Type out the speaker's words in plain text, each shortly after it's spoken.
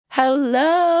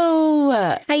Hello.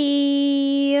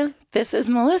 Hi. This is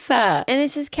Melissa. And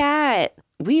this is Kat.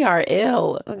 We are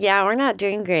ill. Yeah, we're not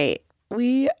doing great.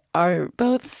 We are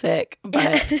both sick,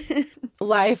 but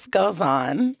life goes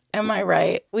on. Am I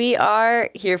right? We are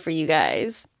here for you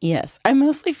guys. Yes. I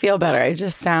mostly feel better. I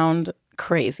just sound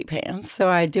crazy pants. So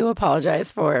I do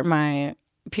apologize for my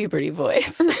puberty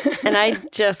voice. And I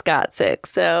just got sick,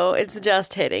 so it's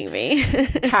just hitting me.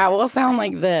 Kat will sound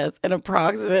like this in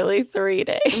approximately 3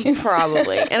 days.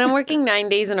 Probably. And I'm working 9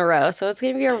 days in a row, so it's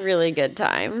going to be a really good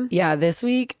time. Yeah, this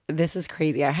week, this is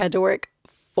crazy. I had to work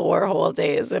 4 whole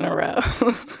days in a row.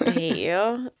 I hate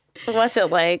you. What's it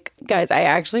like? Guys, I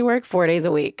actually work 4 days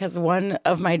a week because one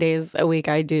of my days a week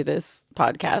I do this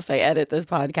podcast. I edit this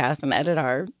podcast and edit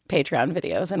our Patreon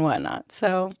videos and whatnot.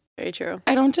 So Very true.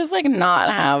 I don't just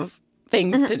not have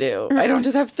things to do. I don't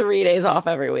just have 3 days off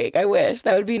every week. I wish.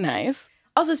 That would be nice.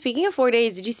 Also, speaking of 4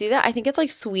 days, did you see that? I think it's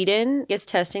like Sweden gets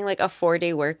testing like a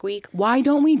 4-day work week. Why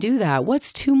don't we do that?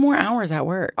 What's 2 more hours at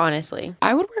work? Honestly.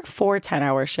 I would work 4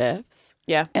 10-hour shifts.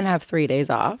 Yeah. And have 3 days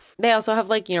off. They also have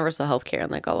like universal health care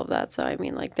and like all of that. So, I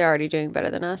mean, like they're already doing better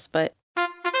than us, but.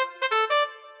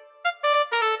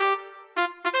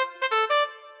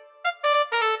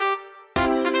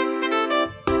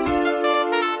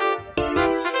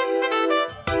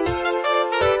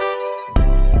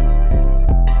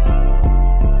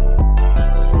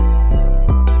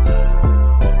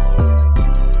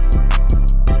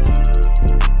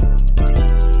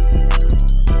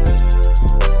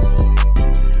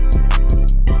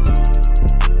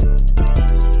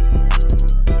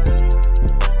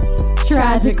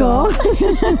 Tragical.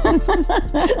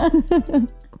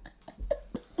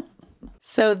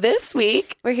 So this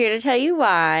week, We're here to tell you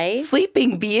why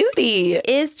Sleeping Beauty.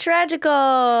 is tragical.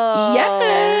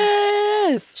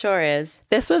 Yes. Sure is.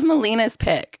 This was Melina's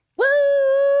pick.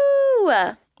 Woo!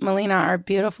 Melina, our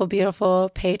beautiful,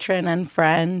 beautiful patron and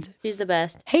friend. She's the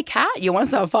best. Hey, Kat, you want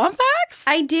some fun facts?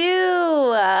 I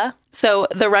do. So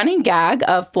the running gag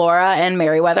of Flora and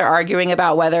Merriweather arguing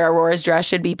about whether Aurora's dress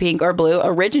should be pink or blue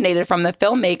originated from the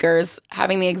filmmakers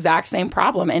having the exact same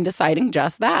problem and deciding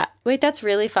just that. Wait, that's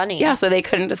really funny. Yeah, so they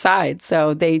couldn't decide.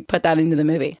 So they put that into the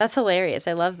movie. That's hilarious.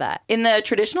 I love that. In the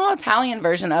traditional Italian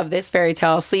version of this fairy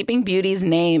tale, Sleeping Beauty's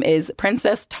name is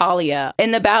Princess Talia.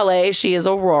 In the ballet, she is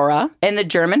Aurora. In the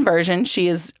German version, she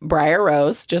is Briar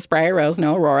Rose, just Briar Rose,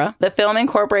 no Aurora. The film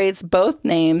incorporates both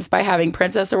names by having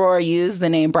Princess Aurora use the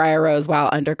name Briar Rose while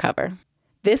undercover.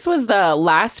 This was the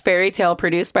last fairy tale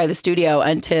produced by the studio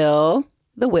until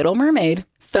The Little Mermaid,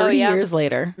 30 years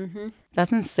later. Mm-hmm.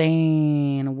 That's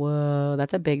insane. Whoa,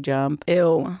 that's a big jump.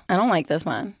 Ew, I don't like this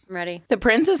one. I'm ready. The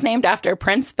prince is named after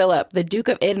Prince Philip, the Duke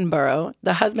of Edinburgh,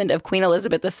 the husband of Queen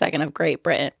Elizabeth II of Great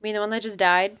Britain. You mean the one that just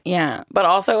died? Yeah, but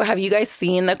also, have you guys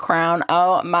seen The Crown?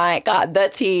 Oh my God, the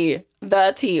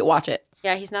tea. Watch it.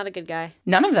 Yeah, he's not a good guy.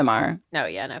 None of them are. No,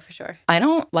 for sure. I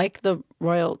don't like the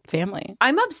royal family.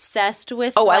 I'm obsessed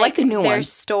with I like the new their one.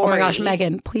 story. Oh my gosh,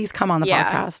 Megan, please come on the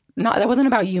podcast. No, that wasn't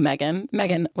about you, Megan.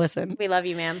 Megan, listen. We love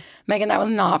you, ma'am. Megan, that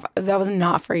was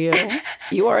not for you.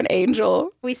 You are an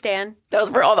angel. We stan. That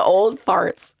was for all the old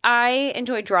farts. I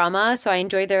enjoy drama, so I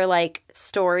enjoy their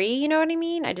story, you know what I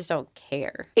mean? I just don't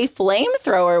care. A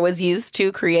flamethrower was used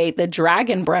to create the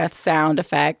dragon breath sound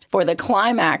effect for the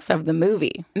climax of the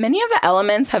movie. Many of the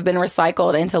elements have been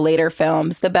recycled into later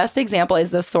films. The best example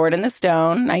is The Sword in the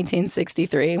Stone,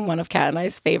 1963, one of Kat and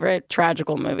I's favorite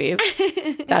tragical movies.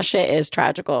 That shit is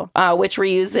tragical. Which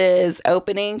reuses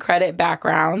opening credit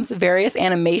backgrounds, various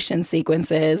animation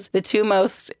sequences. The two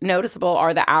most noticeable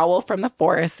are the owl from the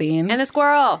forest scene. And the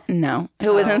squirrel. No.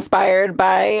 Who was inspired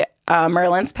by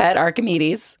Merlin's pet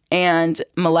Archimedes, and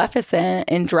Maleficent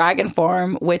in dragon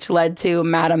form, which led to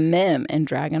Madame Mim in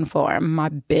dragon form. My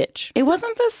bitch. It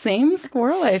wasn't the same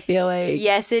squirrel, I feel like.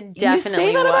 Yes, it definitely was. You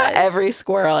say that about every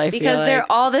squirrel, I feel like. Because they're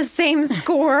all the same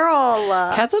squirrel.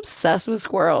 Cat's obsessed with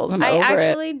squirrels. I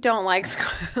actually don't like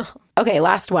squirrels. Okay,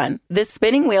 last one. The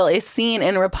spinning wheel is seen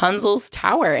in Rapunzel's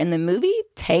tower in the movie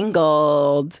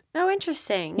Tangled. Oh,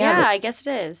 interesting. Yeah, I guess it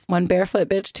is. One barefoot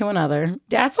bitch to another.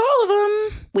 That's all of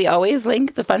them. We always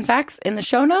link the fun facts in the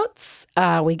show notes.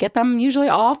 We get them usually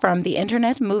all from the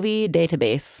Internet Movie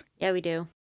Database. Yeah, we do.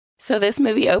 So this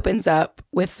movie opens up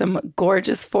with some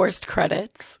gorgeous forced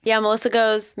credits. Yeah, Melissa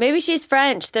goes, maybe she's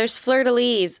French. There's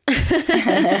fleur-de-lis.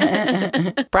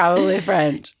 Probably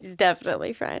French. She's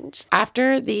definitely French.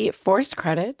 After the forced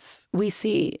credits, we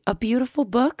see a beautiful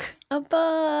book. A book.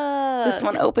 This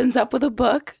one opens up with a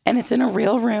book, and it's in a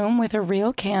real room with a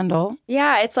real candle.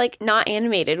 Yeah, it's like not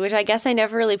animated, which I guess I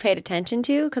never really paid attention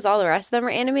to because all the rest of them are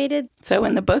animated. So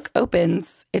when the book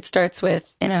opens, it starts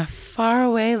with, "In a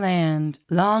faraway land,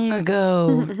 long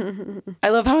ago." I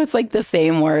love how it's like the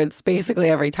same words basically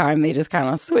every time. They just kind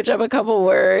of switch up a couple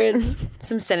words.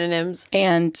 Some synonyms.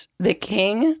 And the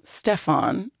king,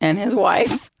 Stefan, and his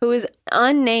wife, Who is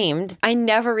unnamed. I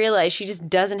never realized she just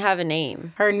doesn't have a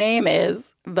name. her name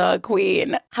is the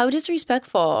Queen. How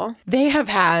disrespectful. They have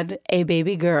had a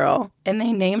baby girl, and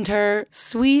they named her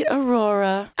Sweet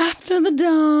Aurora after the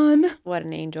dawn. What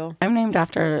an angel. I'm named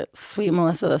after Sweet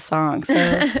Melissa the song.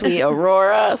 So Sweet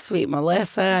Aurora, Sweet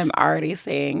Melissa. I'm already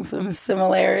seeing some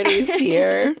similarities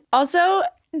here. Also,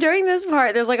 during this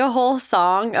part, there's like a whole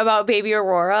song about Baby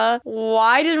Aurora.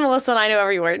 Why did Melissa and I know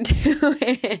every word to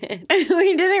it?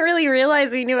 We didn't really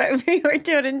realize we knew every word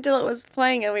to it until it was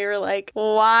playing, and we were like,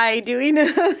 why do we know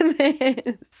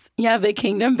this? Yeah, the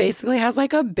kingdom basically has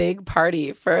like a big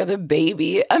party for the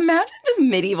baby. Imagine just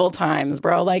medieval times,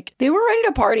 bro. Like they were ready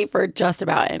to party for just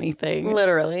about anything.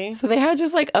 Literally. So they had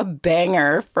just like a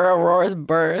banger for Aurora's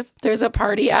birth. There's a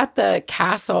party at the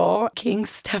castle. King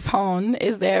Stefan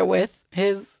is there with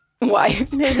his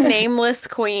wife. His nameless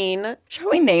queen. Shall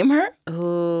we name her?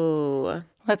 Ooh.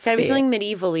 Let's Gotta be see. something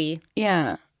medievally.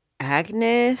 Yeah.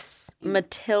 Agnes,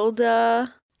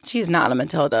 Matilda. She's not a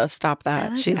Matilda. Stop that. I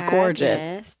like She's gorgeous.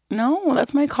 Agnes. No,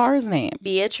 that's my car's name.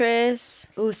 Beatrice.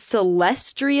 Ooh,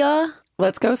 Celestria.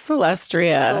 Let's go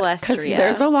Celestria. Because Celestria.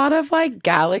 there's a lot of like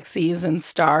galaxies and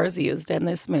stars used in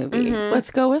this movie. Let's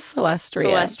go with Celestria.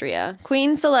 Celestria.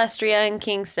 Queen Celestria and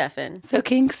King Stefan. So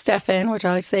King Stefan, which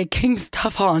I like to say King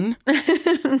Stefan,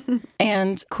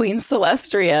 and Queen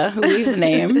Celestria, who we've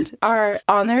named, are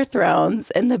on their thrones.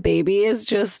 And the baby is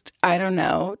just, I don't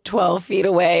know, 12 feet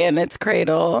away in its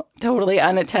cradle, totally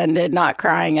unattended, not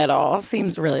crying at all.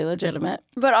 Seems really legitimate.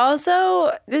 But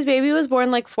also, this baby was born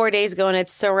like 4 days ago and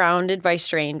it's surrounded by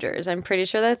strangers. I'm pretty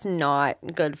sure that's not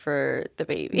good for the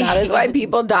baby. That is why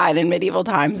people died in medieval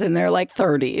times in their like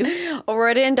 30s.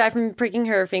 Aurora didn't die from pricking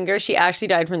her finger. She actually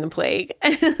died from the plague.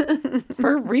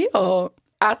 For real.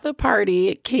 At the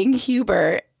party, King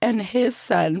Hubert and his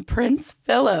son, Prince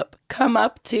Philip, come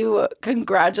up to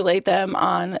congratulate them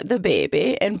on the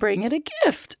baby and bring it a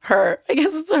gift. Her. I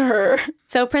guess it's a her.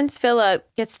 So Prince Philip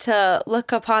gets to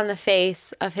look upon the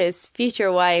face of his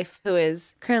future wife, who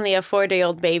is currently a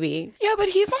 4-day-old baby. Yeah, but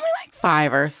he's only like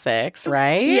 5 or 6,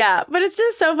 right? Yeah, but it's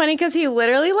just so funny because he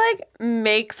literally like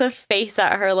makes a face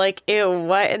at her like, ew,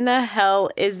 what in the hell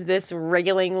is this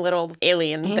wriggling little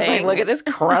alien He's thing? like, look at this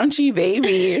crunchy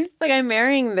baby. It's like, I'm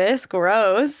marrying this.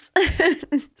 Gross.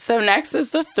 So next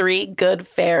is the 3 good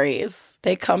fairies.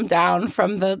 They come down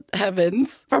from the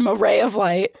heavens, from a ray of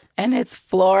light, and it's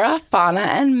Flora, Fauna,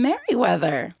 and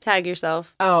Merryweather. Tag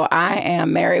yourself. Oh, I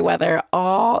am Merryweather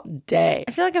all day.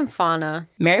 I feel like I'm Fauna.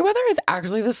 Merryweather is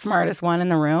actually the smartest one in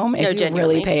the room if No, you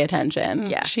genuinely. really pay attention.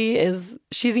 Yeah. She's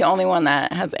the only one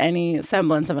that has any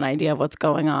semblance of an idea of what's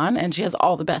going on, and she has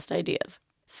all the best ideas.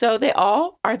 So they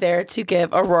all are there to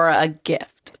give Aurora a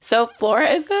gift. So Flora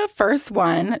is the first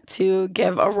one to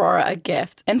give Aurora a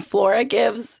gift. And Flora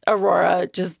gives Aurora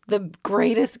just the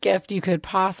greatest gift you could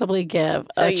possibly give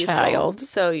So a useful. child.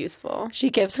 So useful. She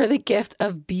gives her the gift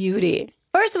of beauty.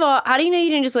 First of all, how do you know you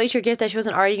didn't just waste your gift that she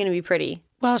wasn't already going to be pretty?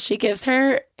 Well, she gives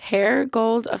her hair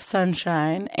gold of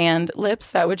sunshine and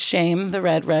lips that would shame the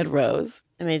red, red rose.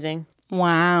 Amazing.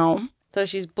 Wow. So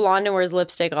she's blonde and wears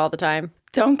lipstick all the time.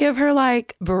 Don't give her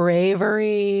like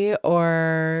bravery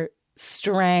or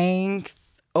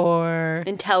strength or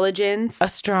Intelligence. a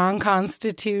strong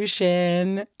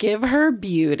constitution. Give her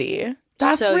beauty.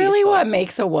 That's So really useful. what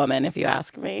makes a woman, if you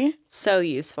ask me. So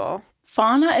useful.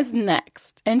 Fauna is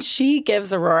next, and she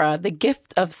gives Aurora the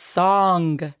gift of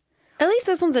song. At least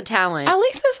this one's a talent. At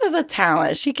least this is a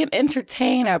talent. She can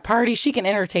entertain at parties. She can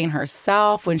entertain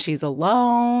herself when she's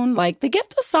alone. Like the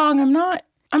gift of song, I'm not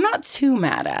too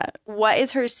mad at. What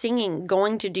is her singing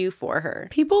going to do for her?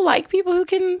 People like people who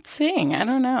can sing. I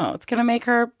don't know. It's going to make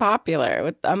her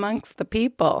popular amongst the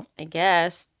people. I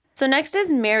guess. So next is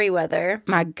Merryweather.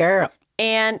 My girl.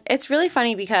 And it's really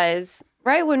funny because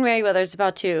right when Merryweather's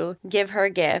about to give her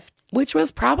gift, Which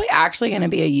was probably actually going to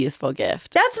be a useful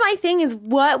gift. that's my thing is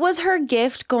what was her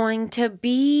gift going to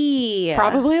be?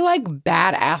 Probably like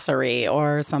badassery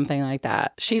or something like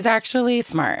that. She's actually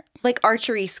smart. Like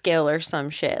archery skill or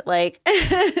some shit. Like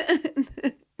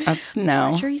That's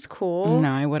no. archery's cool.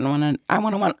 No, I wouldn't want to. I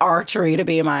wouldn't want archery to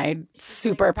be my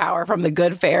superpower from the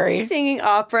good fairy. Singing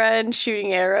opera and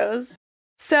shooting arrows.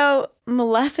 So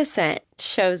Maleficent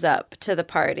shows up to the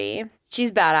party.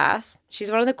 She's badass. She's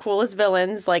one of the coolest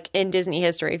villains, like, in Disney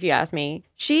history, if you ask me.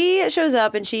 She shows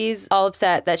up and she's all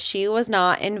upset that she was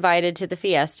not invited to the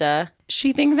fiesta.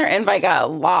 She thinks her invite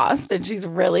got lost and she's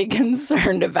really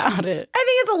concerned about it. I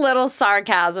think it's a little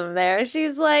sarcasm there.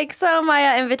 She's like, so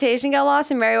my invitation got lost,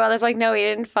 and Merryweather's like, no, we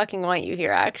didn't fucking want you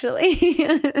here, actually.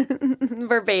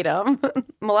 Verbatim.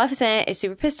 Maleficent is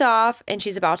super pissed off and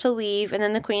she's about to leave, and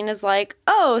then the queen is like,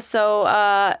 oh, so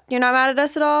you're not mad at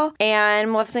us at all? And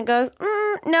Maleficent goes,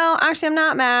 no, actually I'm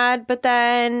not mad, but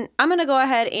then I'm gonna go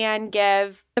ahead and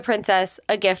give the princess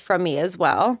a gift from me as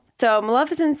well. So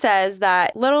Maleficent says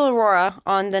that little Aurora,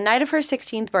 on the night of her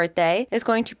 16th birthday, is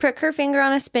going to prick her finger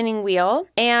on a spinning wheel,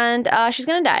 and she's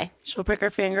going to die. She'll prick her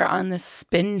finger on the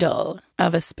spindle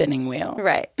of a spinning wheel.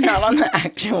 Right. Not on the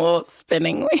actual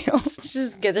spinning wheel. She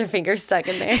just gets her finger stuck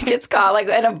in there. Gets caught like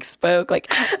in a spoke,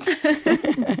 like.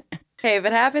 Hey, if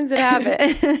it happens, it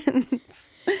happens.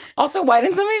 Also, why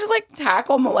didn't somebody just like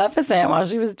tackle Maleficent while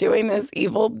she was doing this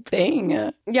evil thing?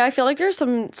 Yeah, I feel like there's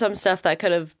some stuff that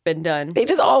could have been done. They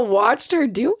just all watched her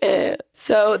do it.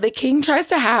 So the king tries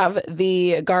to have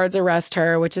the guards arrest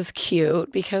her, which is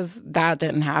cute because that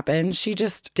didn't happen. She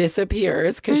just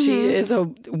disappears because she is a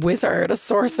wizard, a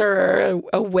sorcerer,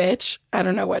 a witch. I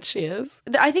don't know what she is.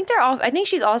 I think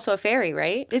she's also a fairy,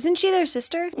 right? Isn't she their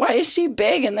sister? Why is she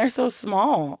big and they're so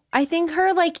small? I think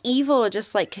her like evil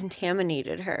just like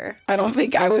contaminated her. I don't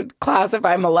think I would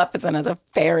classify Maleficent as a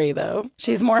fairy, though.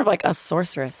 She's more of like a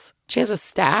sorceress. She has a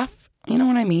staff. You know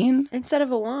what I mean? Instead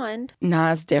of a wand.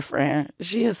 Nah, it's different.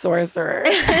 She is sorcerer.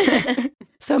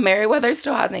 So Merryweather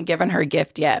still hasn't given her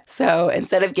gift yet. So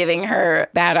instead of giving her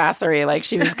badassery like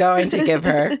she was going to give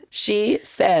her, she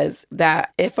says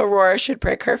that if Aurora should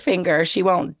prick her finger, she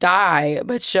won't die,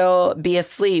 but she'll be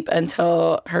asleep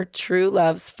until her true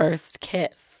love's first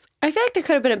kiss. I feel like there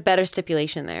could have been a better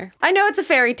stipulation there. I know it's a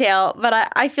fairy tale,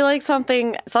 but I feel like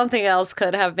something else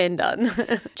could have been done.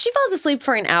 She falls asleep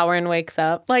for an hour and wakes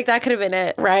up. Like, that could have been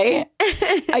it. Right?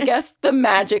 I guess the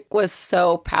magic was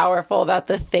so powerful that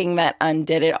the thing that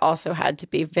undid it also had to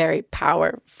be very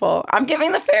powerful. I'm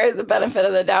giving the fairies the benefit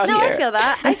of the doubt here. No, I feel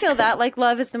that. I feel that. Like,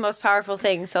 love is the most powerful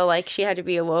thing, so, like, she had to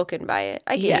be awoken by it.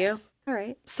 I get you. All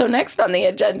right. So next on the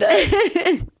agenda,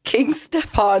 King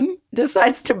Stefan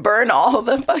decides to burn all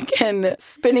the fucking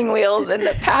spinning wheels in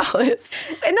the palace.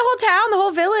 In the whole town, the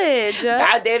whole village.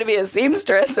 Bad day to be a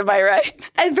seamstress, am I right?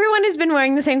 Everyone has been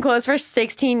wearing the same clothes for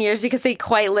 16 years because they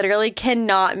quite literally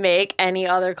cannot make any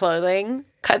other clothing.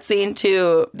 Cutscene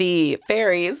to the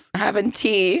fairies having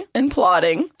tea and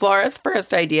plotting. Flora's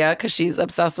first idea, because she's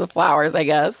obsessed with flowers, I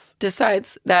guess,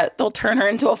 decides that they'll turn her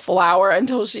into a flower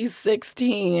until she's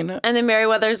 16. And then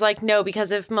Merryweather's like, no,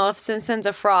 because if Maleficent sends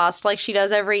a frost like she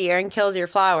does every year and kills your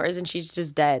flowers, and she's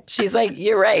just dead. She's like,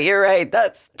 you're right.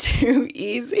 That's too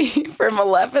easy for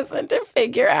Maleficent to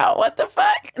figure out. What the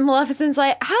fuck? Maleficent's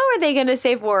like, how are they going to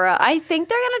save Aurora? I think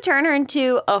they're going to turn her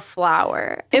into a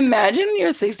flower. Imagine your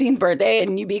 16th birthday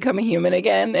and you become a human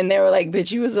again, and they were like,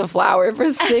 bitch, you was a flower for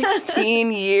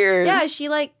 16 years. Yeah, is she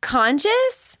like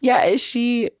conscious? Yeah, is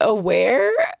she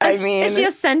aware? Is she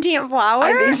a sentient flower?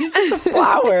 I think she's just a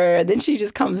flower. Then she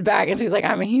just comes back and she's like,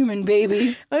 I'm a human,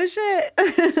 baby. Oh, shit.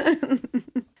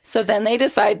 So then they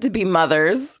decide to be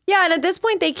mothers. Yeah, and at this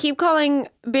point, they keep calling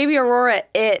baby Aurora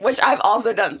it. Which I've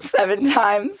also done 7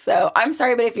 times. So I'm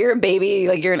sorry, but if you're a baby,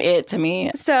 like, you're an it to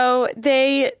me. So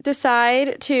they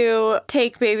decide to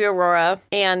take baby Aurora,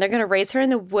 and they're going to raise her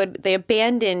in the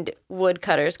abandoned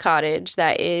woodcutter's cottage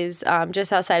that is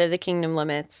just outside of the kingdom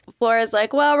limits. Flora's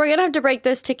like, well, we're going to have to break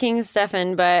this to King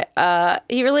Stefan, but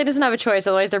he really doesn't have a choice,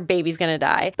 otherwise their baby's going to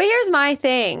die. But here's my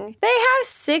thing. They have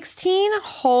 16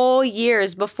 whole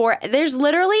years before. There's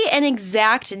literally an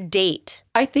exact date.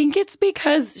 I think it's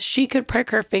because she could prick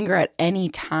her finger at any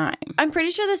time. I'm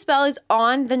pretty sure the spell is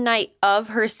on the night of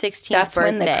her 16th That's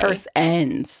birthday. when the curse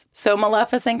ends. So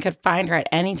Maleficent could find her at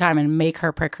any time and make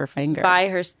her prick her finger.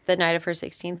 The night of her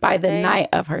 16th birthday? By the night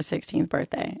of her 16th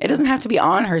birthday. It doesn't have to be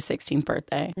on her 16th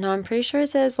birthday. No, I'm pretty sure it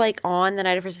says, like, on the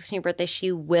night of her 16th birthday,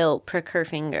 she will prick her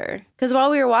finger. Because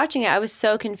while we were watching it, I was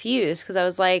so confused because I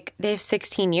was like, they have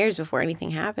 16 years before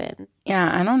anything happens.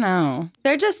 Yeah, I don't know.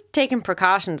 They're just taking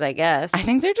precautions, I guess. I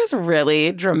think they're just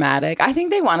really dramatic. I think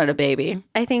they wanted a baby.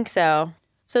 I think so.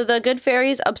 So the good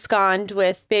fairies abscond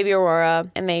with baby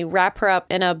Aurora, and they wrap her up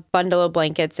in a bundle of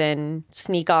blankets and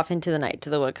sneak off into the night to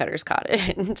the woodcutter's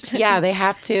cottage. Yeah, they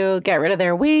have to get rid of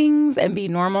their wings and be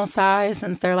normal size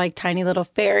since they're like tiny little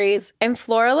fairies. And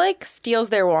Flora like steals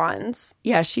their wands.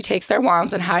 Yeah, she takes their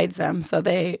wands and hides them so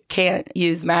they can't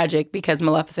use magic because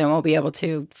Maleficent won't be able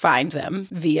to find them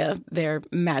via their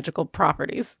magical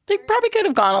properties. They probably could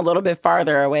have gone a little bit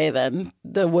farther away than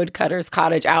the woodcutter's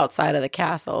cottage outside of the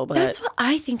castle. But That's what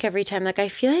I think every time. Like, I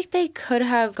feel like they could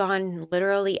have gone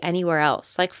literally anywhere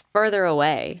else, like further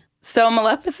away. So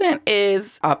Maleficent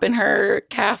is up in her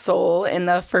castle in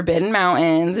the Forbidden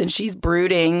Mountains, and she's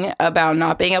brooding about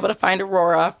not being able to find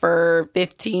Aurora for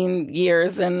 15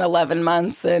 years and 11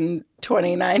 months and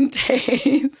 29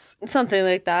 days. Something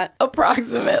like that.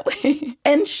 Approximately.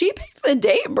 And she picked the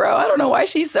date, bro. I don't know why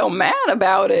she's so mad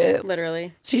about it.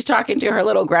 Literally. She's talking to her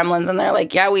little gremlins and they're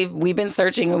like, yeah, we've been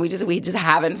searching and we just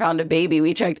haven't found a baby.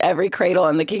 We checked every cradle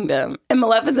in the kingdom. And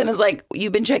Maleficent is like,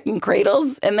 you've been checking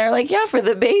cradles? And they're like, yeah, for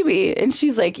the baby. And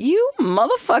she's like, you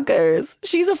motherfuckers.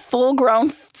 She's a full-grown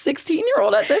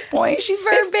 16-year-old at this point. She's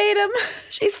Verbatim.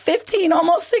 She's 15,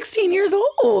 almost 16 years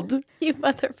old. You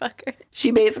motherfuckers.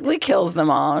 She basically kills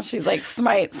them all. She's like,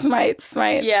 smite, smite,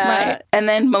 smite, Yeah. smite. And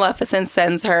then Maleficent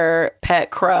sends her pet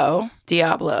crow,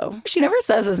 Diablo. She never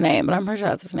says his name, but I'm pretty sure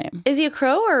that's his name. Is he a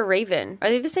crow or a raven? Are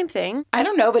they the same thing? I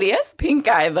don't know, but he has pink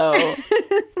eye, though. Not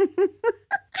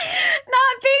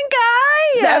pink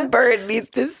eye. That bird needs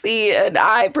to see an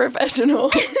eye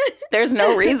professional. There's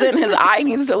no reason his eye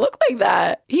needs to look like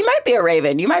that. He might be a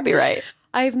raven. You might be right.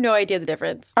 I have no idea the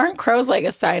difference. Aren't crows like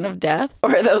a sign of death?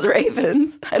 Or are those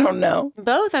ravens? I don't know.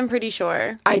 Both, I'm pretty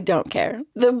sure. I don't care.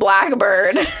 The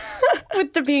blackbird.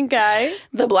 With the pink eye.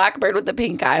 The blackbird with the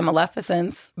pink eye,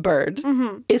 Maleficent's bird,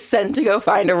 is sent to go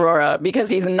find Aurora because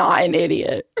he's not an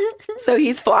idiot. So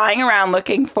he's flying around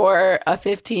looking for a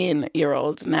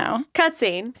 15-year-old now.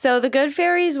 Cutscene. So the good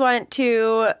fairies want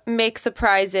to make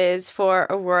surprises for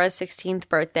Aurora's 16th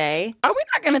birthday. Are we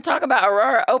not going to talk about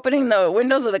Aurora opening the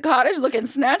windows of the cottage looking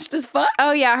snatched as fuck?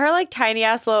 Oh yeah, her like tiny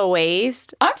ass little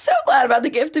waist. I'm so glad about the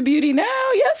gift of beauty now.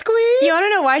 Yes, queen. You want to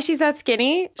know why she's that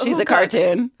skinny? She's Who a cooks?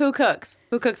 cartoon. Who cooks?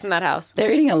 Who cooks in that house?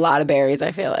 They're eating a lot of berries,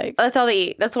 I feel like. That's all they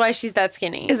eat. That's why she's that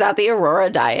skinny. Is that the Aurora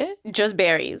diet? Just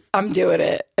berries. I'm doing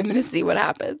it. I'm going to see what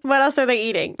happens. What else are they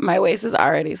eating? My waist is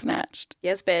already snatched.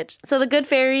 Yes, bitch. So the good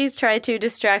fairies try to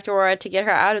distract Aurora to get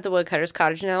her out of the woodcutter's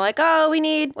cottage, and they're like, "Oh, we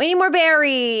need more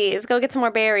berries. Go get some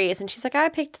more berries." And she's like, "I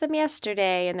picked them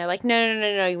yesterday." And they're like,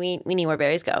 "No. We need more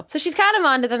berries. Go." So she's kind of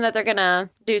onto them that they're gonna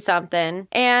do something,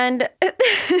 and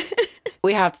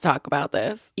We have to talk about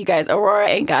this. You guys, Aurora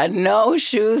ain't got no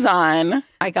shoes on.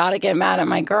 I gotta get mad at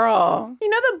my girl. you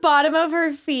know the bottom of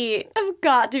her feet have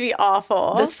got to be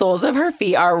awful. The soles of her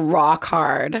feet are rock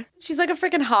hard. She's like a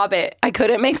freaking hobbit. I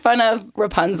couldn't make fun of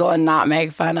Rapunzel and not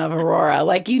make fun of Aurora.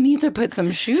 Like, you need to put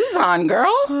some shoes on,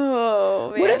 girl. Oh,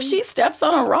 man. What if she steps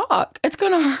on a rock? It's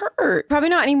gonna hurt. Probably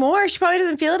not anymore. She probably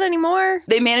doesn't feel it anymore.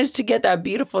 They managed to get that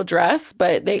beautiful dress,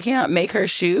 but they can't make her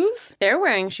shoes? They're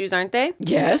wearing shoes, aren't they?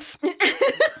 Yes.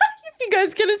 You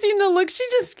guys could have seen the look she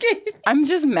just gave. I'm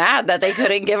just mad that they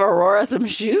couldn't give Aurora some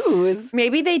shoes.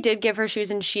 Maybe they did give her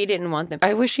shoes and she didn't want them.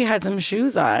 I wish she had some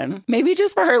shoes on. Maybe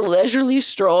just for her leisurely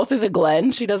stroll through the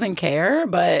glen. She doesn't care.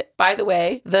 But by the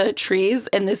way, the trees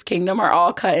in this kingdom are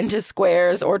all cut into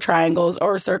squares or triangles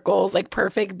or circles, like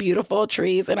perfect, beautiful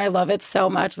trees. And I love it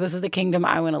so much. This is the kingdom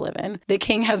I want to live in. The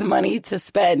king has money to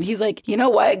spend. He's like, you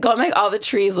know what? Go make all the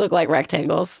trees look like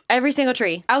rectangles. Every single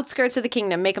tree. Outskirts of the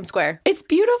kingdom. Make them square. It's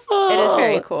beautiful. It is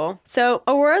very cool. So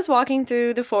Aurora's walking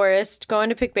through the forest, going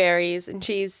to pick berries, and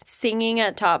she's singing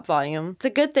at top volume. It's a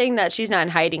good thing that she's not in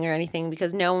hiding or anything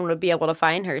because no one would be able to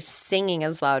find her singing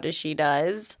as loud as she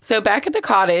does. So back at the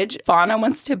cottage, Fauna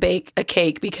wants to bake a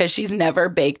cake because she's never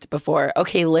baked before.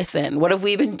 Okay, listen, what have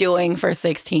we been doing for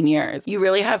 16 years? You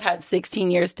really have had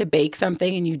 16 years to bake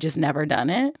something and you've just never done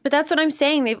it? But that's what I'm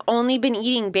saying. They've only been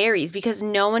eating berries because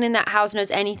no one in that house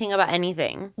knows anything about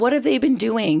anything. What have they been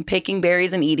doing? Picking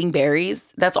berries and eating berries?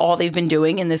 That's all they've been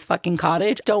doing in this fucking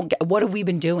cottage? What have we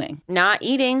been doing? Not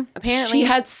eating, apparently. She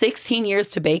had 16 years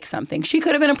to bake something. She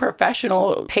could have been a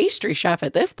professional pastry chef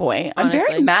at this point. I'm very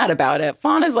Honestly. mad about it.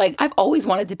 Fauna's like, I've always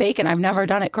wanted to bake and I've never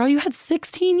done it. Girl, you had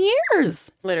 16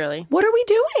 years. Literally. What are we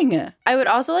doing? I would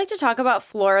also like to talk about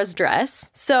Flora's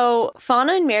dress. So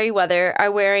Fauna and Merryweather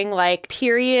are wearing like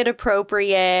period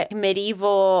appropriate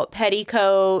medieval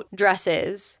petticoat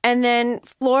dresses. And then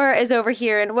Flora is over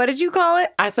here and what did you call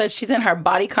it? I said but she's in her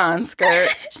bodycon skirt.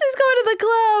 She's going to the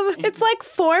club. It's like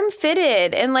form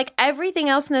fitted. And like everything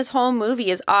else in this whole movie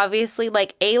is obviously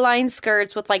like A-line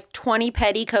skirts with like 20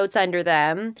 petticoats under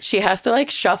them. She has to like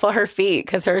shuffle her feet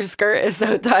because her skirt is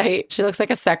so tight. She looks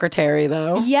like a secretary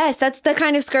though. Yes, that's the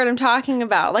kind of skirt I'm talking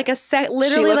about. Like literally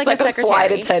she looks like a secretary.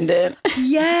 Flight attendant.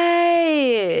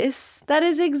 Yes, that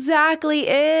is exactly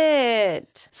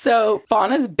it. So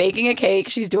Fauna's baking a cake.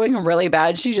 She's doing really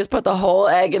bad. She just put the whole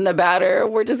egg in the batter.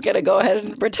 We're just going to go ahead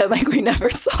and pretend like we never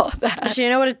saw that. She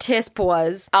didn't know what a tisp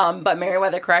was. But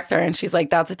Meriwether corrects her and she's like,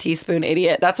 that's a teaspoon,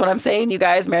 idiot. That's what I'm saying, you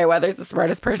guys. Meriwether's the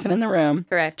smartest person in the room.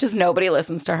 Correct. Just nobody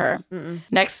listens to her.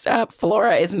 Next up,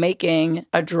 Flora is making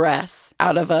a dress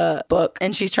out of a book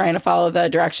and she's trying to follow the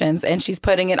directions and she's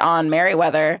putting it on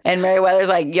Meriwether. And Meriwether's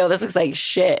like, yo, this looks like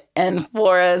shit. And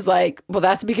Flora is like, well,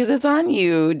 that's because it's on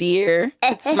you, dear.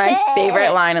 It's my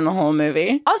favorite line in the whole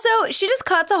movie. Also, she just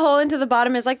cuts a hole into the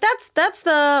bottom. Is like, that's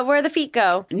the where the feet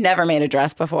go. Never made a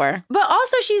dress before. But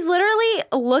also, she's literally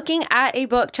looking at a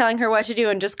book telling her what to do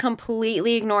and just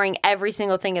completely ignoring every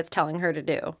single thing it's telling her to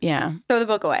do. Yeah. Throw the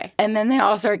book away. And then they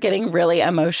all start getting really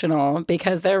emotional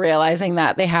because they're realizing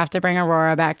that they have to bring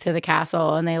Aurora back to the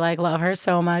castle and they like love her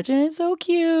so much and it's so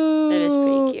cute. It is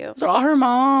pretty cute. They're all her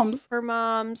moms. Her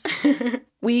moms.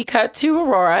 We cut to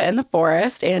Aurora in the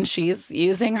forest, and she's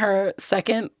using her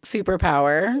second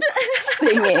superpower,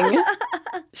 singing.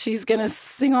 She's going to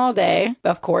sing all day.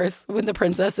 Of course, when the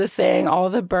princess is saying, all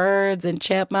the birds and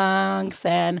chipmunks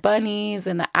and bunnies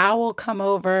and the owl come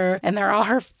over, and they're all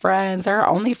her friends. They're her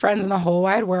only friends in the whole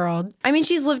wide world. I mean,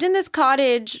 she's lived in this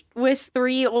cottage with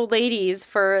 3 old ladies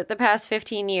for the past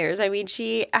 15 years. I mean,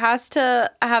 she has to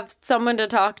have someone to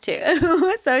talk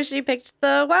to. So she picked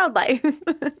the wildlife.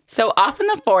 So off in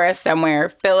the forest somewhere,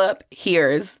 Philip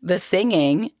hears the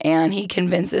singing and he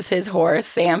convinces his horse,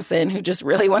 Samson, who just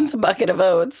really wants a bucket of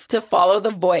oats, to follow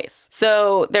the voice.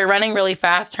 So they're running really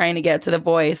fast trying to get to the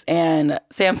voice and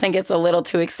Samson gets a little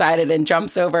too excited and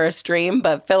jumps over a stream,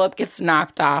 but Philip gets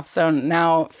knocked off. So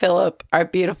now Philip, our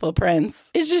beautiful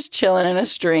prince, is just chilling in a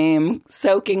stream,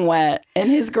 soaking wet in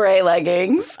his gray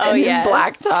leggings and his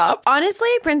black top. Honestly,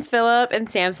 Prince Philip and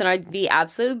Samson are the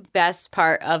absolute best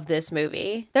part of this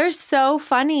movie. They're so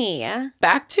funny.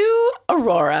 Back to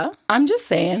Aurora. I'm just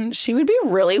saying she would be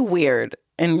really weird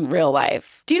in real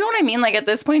life. Do you know what I mean? Like at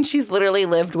this point, she's literally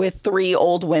lived with 3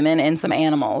 old women and some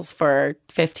animals for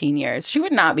 15 years. She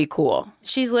would not be cool.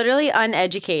 She's literally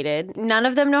uneducated. None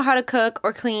of them know how to cook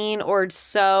or clean or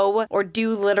sew or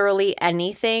do literally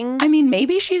anything. I mean,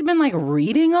 maybe she's been like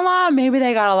reading a lot. Maybe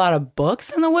they got a lot of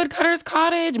books in the woodcutter's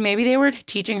cottage. Maybe they were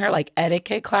teaching her like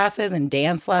etiquette classes and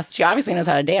dance lessons. She obviously knows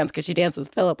how to dance because she danced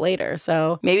with Philip later.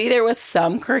 So maybe there was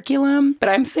some curriculum. But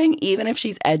I'm saying even if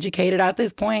she's educated at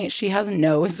this point, she has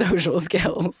no social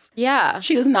skills. Yeah.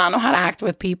 She does not know how to act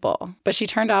with people. But she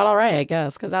turned out all right, I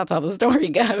guess, because that's how the story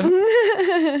goes.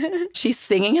 She's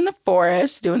singing in the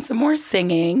forest, doing some more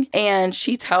singing, and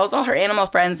she tells all her animal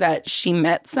friends that she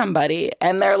met somebody,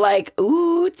 and they're like,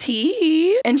 ooh,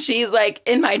 tea. And she's like,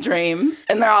 in my dreams.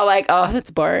 And they're all like, oh,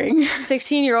 that's boring.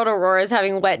 16-year-old Aurora is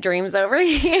having wet dreams over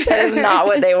here. That is not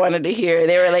what they wanted to hear.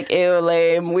 They were like, ew,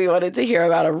 lame. We wanted to hear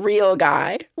about a real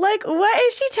guy. Like, what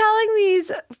is she telling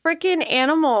these freaking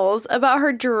animals about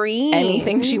her dreams?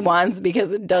 Anything she wants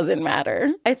because it doesn't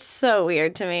matter. It's so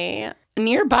weird to me.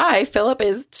 Nearby, Philip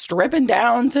is stripping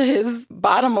down to his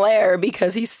bottom layer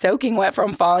because he's soaking wet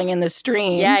from falling in the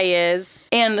stream. Yeah, he is.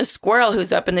 And the squirrel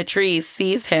who's up in the trees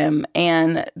sees him,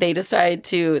 and they decide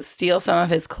to steal some of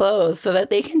his clothes so that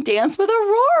they can dance with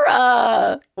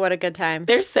Aurora. What a good time.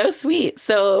 They're so sweet.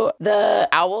 So the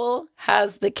owl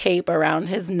has the cape around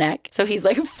his neck. So he's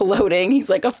like floating. He's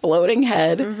like a floating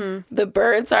head. Mm-hmm. The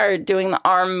birds are doing the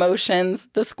arm motions.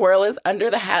 The squirrel is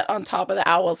under the hat on top of the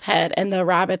owl's head, and the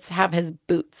rabbits have his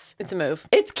boots. It's a move.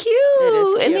 It's cute. It is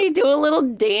cute. And they do a little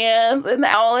dance, and the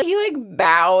owl, he like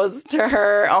bows to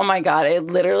her. Oh my God. It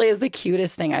literally is the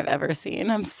cutest thing I've ever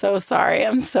seen. I'm so sorry.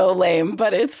 I'm so lame,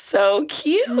 but it's so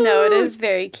cute. No, it is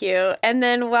very cute. And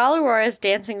then while Aurora is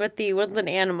dancing with the woodland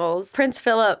animals, Prince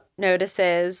Philip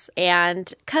notices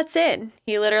and cuts in.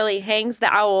 He literally hangs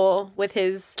the owl with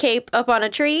his cape up on a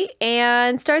tree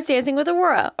and starts dancing with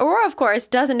Aurora. Aurora, of course,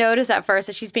 doesn't notice at first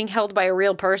that she's being held by a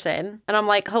real person. And I'm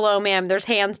like, hello, ma'am, there's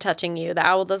hands touching you. The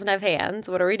owl doesn't have hands.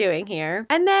 What are we doing here?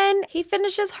 And then he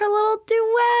finishes her little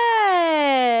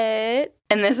duet.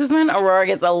 And this is when Aurora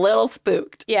gets a little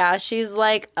spooked. Yeah, she's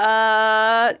like,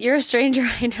 you're a stranger.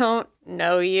 I don't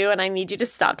know you, and I need you to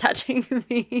stop touching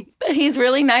me. But he's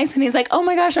really nice, and he's like, oh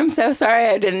my gosh, I'm so sorry.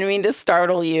 I didn't mean to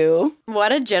startle you.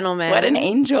 What a gentleman. What an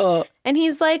angel. And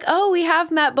he's like, oh, we have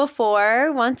met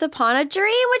before, once upon a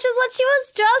dream, which is what she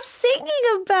was just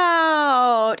singing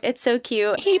about. It's so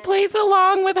cute. He plays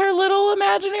along with her little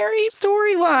imaginary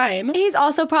storyline. He's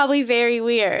also probably very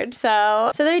weird.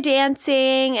 So they're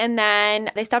dancing, and then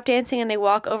they stop dancing and they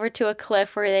walk over to a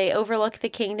cliff where they overlook the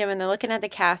kingdom, and they're looking at the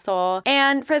castle.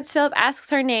 And Prince Philip asks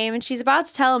her name, and she's about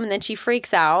to tell him, and then she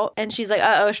freaks out, and she's like,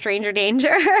 uh-oh, stranger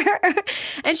danger.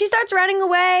 And she starts running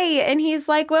away, and he's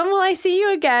like, when will I see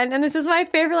you again? And this is my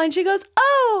favorite line. She goes,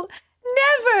 oh,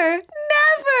 never.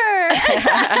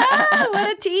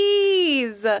 What a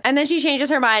tease. And then she changes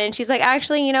her mind, and she's like,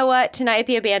 actually, you know what? Tonight at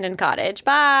the abandoned cottage.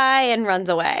 Bye. And runs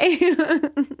away.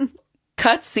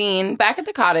 Cut scene. Back at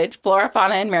the cottage, Flora,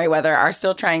 Fauna, and Merryweather are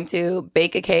still trying to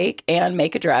bake a cake and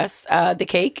make a dress. The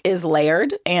cake is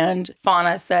layered, and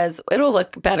Fauna says, it'll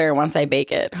look better once I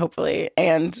bake it, hopefully.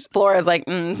 And Flora's like,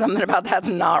 something about that's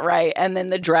not right. And then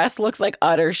the dress looks like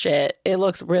utter shit. It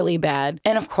looks really bad.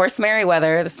 And of course,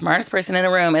 Merryweather, the smartest person in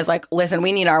the room, is like, listen,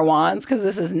 we need our wands because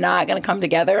this is not going to come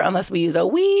together unless we use a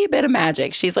wee bit of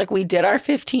magic. She's like, we did our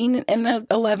 15 and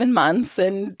 11 months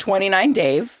and 29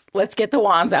 days. Let's get the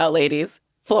wands out, ladies.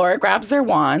 Flora grabs their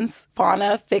wands.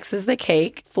 Fauna fixes the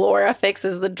cake. Flora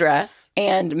fixes the dress.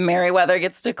 And Merryweather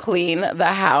gets to clean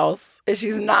the house.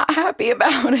 She's not happy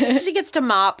about it. She gets to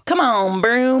mop. Come on,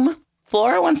 broom.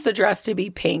 Flora wants the dress to be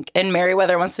pink, and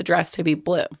Merryweather wants the dress to be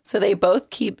blue. So they both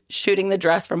keep shooting the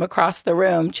dress from across the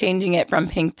room, changing it from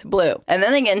pink to blue. And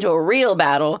then they get into a real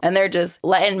battle, and they're just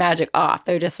letting magic off.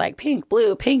 They're just like pink,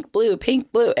 blue, pink, blue,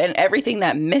 pink, blue. And everything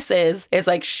that misses is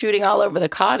like shooting all over the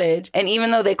cottage. And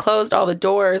even though they closed all the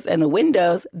doors and the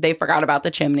windows, they forgot about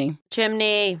the chimney.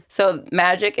 So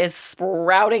magic is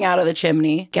sprouting out of the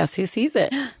chimney. Guess who sees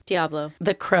it? Diablo.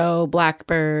 The crow,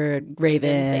 blackbird,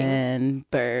 raven,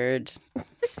 bird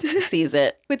sees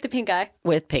it. With the pink eye.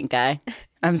 With pink eye.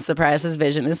 I'm surprised his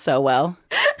vision is so well.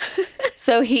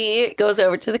 So he goes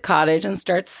over to the cottage and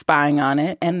starts spying on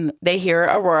it. And they hear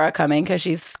Aurora coming because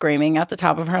she's screaming at the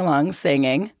top of her lungs,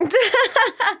 singing.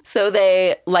 So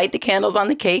they light the candles on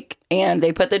the cake and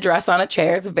they put the dress on a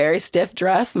chair. It's a very stiff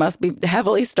dress, must be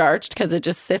heavily starched because it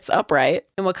just sits upright.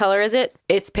 And what color is it?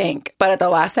 It's pink. But at the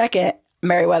last second,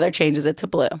 Merryweather changes it to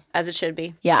blue. As it should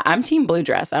be. Yeah, I'm team blue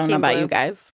dress. I don't know about blue. you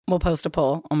guys. We'll post a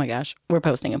poll. Oh my gosh, we're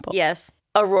posting a poll. Yes.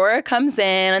 Aurora comes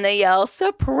in and they yell,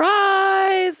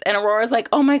 surprise! And Aurora's like,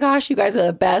 oh my gosh, you guys are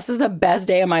the best. This is the best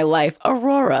day of my life.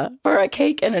 Aurora, for a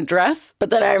cake and a dress? But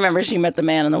then I remember she met the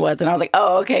man in the woods and I was like,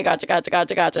 oh, okay, gotcha.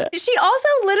 She also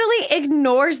literally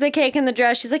ignores the cake and the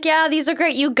dress. She's like, yeah, these are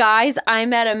great. You guys, I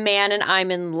met a man and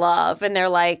I'm in love. And they're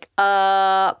like,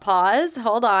 pause,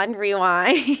 hold on,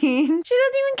 rewind. She doesn't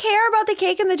even care about the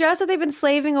cake and the dress that they've been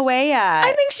slaving away at.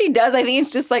 I think she does. I think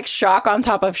it's just like shock on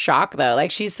top of shock, though.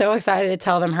 Like she's so excited to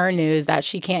tell them her news that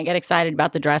she can't get excited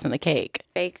about the dress and the cake.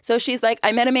 Fake. So she's like,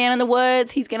 I met a man in the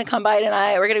woods. He's going to come by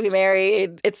tonight. We're going to be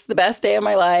married. It's the best day of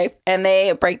my life. And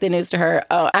they break the news to her.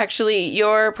 Oh, actually,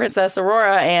 you're Princess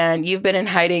Aurora and you've been in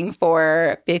hiding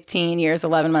for 15 years,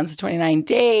 11 months, 29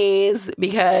 days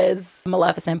because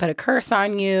Maleficent put a curse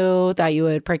on you that you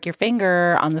would prick your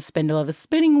finger on the spindle of a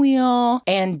spinning wheel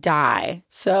and die.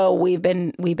 So we've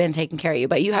been taking care of you,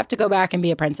 but you have to go back and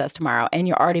be a princess tomorrow and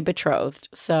you're already betrothed.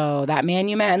 So that man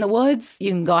you met in the woods, you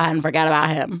can go ahead and forget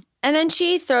about him. And then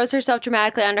she throws herself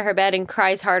dramatically under her bed and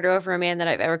cries harder over a man than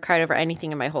I've ever cried over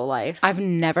anything in my whole life. I've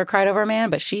never cried over a man,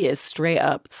 but she is straight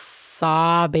up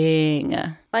sobbing.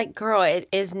 Like, girl, it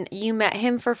is. You met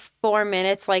him for 4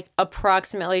 minutes, like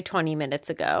approximately 20 minutes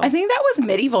ago. I think that was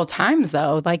medieval times,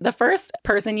 though. Like the first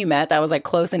person you met that was like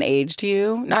close in age to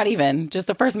you, not even, just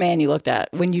the first man you looked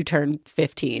at when you turned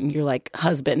 15, you're like,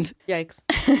 husband. Yikes.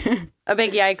 A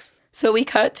big yikes. So we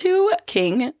cut to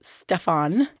King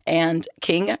Stefan and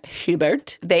King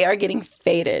Hubert. They are getting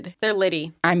faded. They're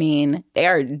litty. I mean, they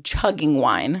are chugging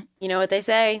wine. You know what they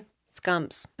say?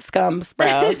 Scumps. Scumps,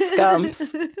 bro.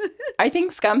 Scumps. I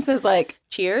think scumps is like...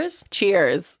 Cheers?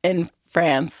 Cheers in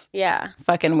France. Yeah.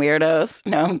 Fucking weirdos.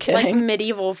 No, I'm kidding. Like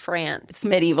medieval France. It's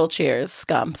medieval cheers.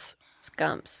 Scumps.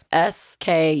 Scumps. Scumps.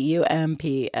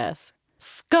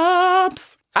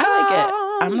 Scumps. I like it.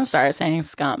 I'm going to start saying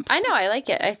scumps. I know. I like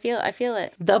it. I feel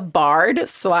it. The bard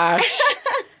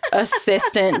 /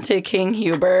 assistant to King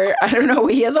Hubert. I don't know.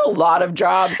 He has a lot of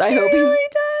jobs. I hope really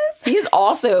does. He's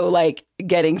also like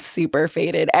getting super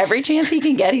faded. Every chance he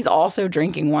can get, he's also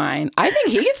drinking wine. I think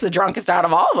he gets the drunkest out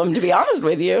of all of them, to be honest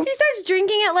with you. He starts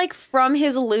drinking it like from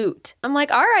his loot. I'm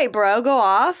like, all right, bro, go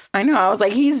off. I know. I was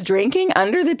like, he's drinking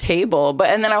under the table.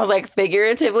 And then I was like,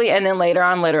 figuratively. And then later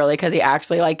on, literally, because he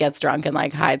actually like gets drunk and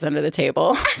like hides under the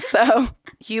table. So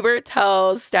Hubert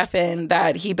tells Stefan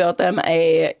that he built them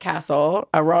a castle,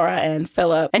 Aurora and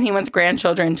Philip, and he wants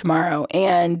grandchildren tomorrow.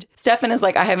 And Stefan is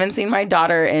like, I haven't seen my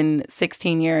daughter in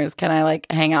 16 years. Can I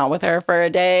like hang out with her for a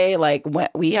day? Like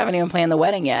we haven't even planned the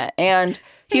wedding yet. And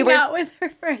Hubert's, hang out with her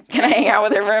for a day. Can I hang out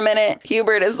with her for a minute?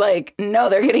 Hubert is like, no,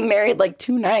 they're getting married like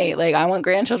tonight. Like, I want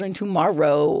grandchildren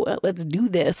tomorrow. Let's do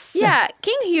this. Yeah,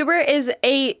 King Hubert is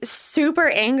a super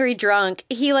angry drunk.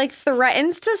 He like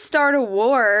threatens to start a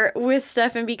war with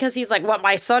Stefan because he's like, what,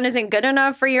 my son isn't good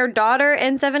enough for your daughter?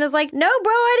 And Stefan is like, no,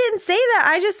 bro, I didn't say that.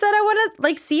 I just said I want to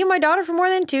like see my daughter for more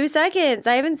than 2 seconds.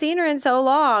 I haven't seen her in so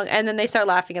long. And then they start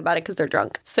laughing about it because they're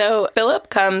drunk. So Philip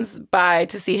comes by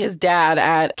to see his dad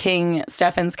at King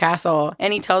Stefan's castle,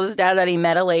 and he tells his dad that he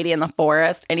met a lady in the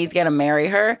forest and he's gonna marry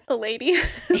her. A lady.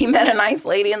 He met a nice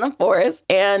lady in the forest.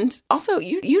 And also,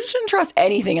 you shouldn't trust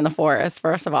anything in the forest,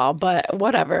 first of all, but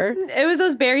whatever. It was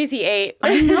those berries he ate.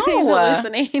 I know. He's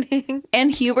hallucinating. And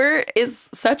Hubert is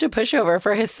such a pushover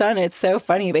for his son. It's so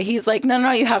funny. But he's like, no,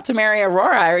 you have to marry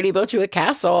Aurora. I already built you a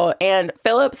castle. And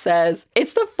Philip says,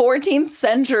 it's the 14th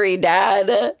century,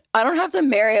 Dad. I don't have to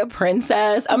marry a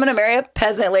princess. I'm going to marry a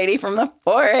peasant lady from the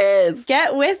forest.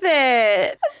 Get with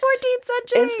it. The 14th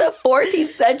century. It's the 14th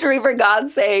century, for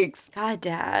God's sakes. God,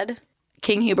 Dad.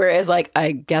 King Hubert is like,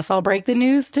 I guess I'll break the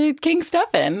news to King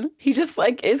Stefan. He just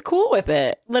like is cool with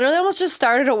it. Literally almost just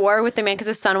started a war with the man because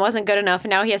his son wasn't good enough. And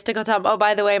now he has to go tell him, oh,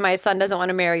 by the way, my son doesn't want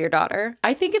to marry your daughter.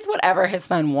 I think it's whatever his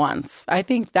son wants. I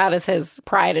think that is his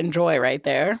pride and joy right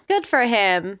there. Good for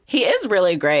him. He is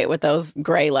really great with those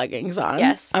gray leggings on.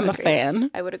 Yes. I'm a fan.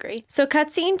 I would agree. So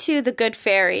cutscene to the good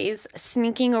fairies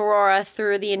sneaking Aurora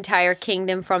through the entire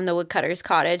kingdom from the woodcutter's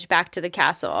cottage back to the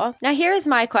castle. Now here's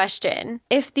my question.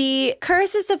 If the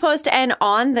curse is supposed to end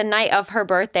on the night of her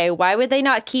birthday, why would they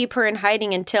not keep her in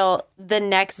hiding until the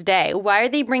next day? Why are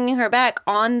they bringing her back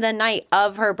on the night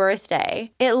of her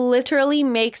birthday? It literally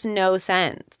makes no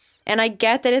sense. And I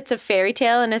get that it's a fairy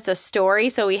tale and it's a story,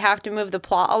 so we have to move the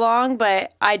plot along,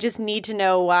 but I just need to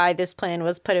know why this plan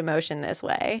was put in motion this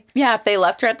way. Yeah, if they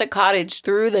left her at the cottage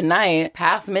through the night,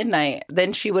 past midnight,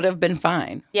 then she would have been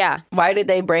fine. Yeah. Why did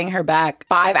they bring her back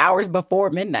 5 hours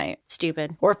before midnight?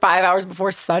 Stupid. Or 5 hours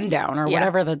before sundown, or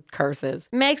whatever the curse is.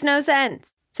 Makes no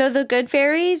sense. So the good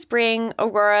fairies bring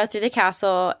Aurora through the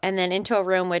castle and then into a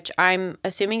room, which I'm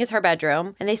assuming is her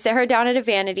bedroom. And they sit her down at a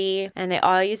vanity and they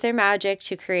all use their magic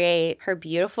to create her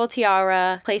beautiful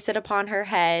tiara, place it upon her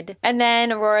head. And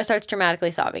then Aurora starts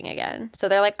dramatically sobbing again. So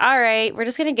they're like, all right, we're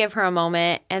just going to give her a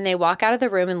moment. And they walk out of the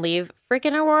room and leave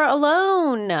freaking Aurora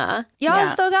alone. Y'all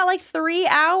still got like 3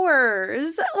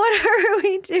 hours. What are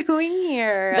we doing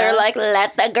here? They're like,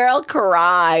 let the girl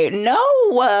cry.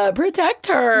 No, protect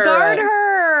her. Guard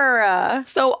her.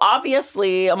 So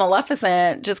obviously, a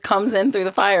Maleficent just comes in through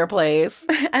the fireplace.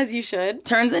 As you should.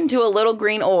 Turns into a little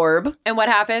green orb. And what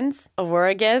happens?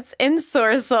 Aurora gets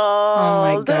ensorcelled.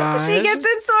 Oh my gosh. She gets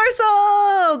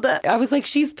ensorcelled. I was like,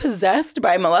 she's possessed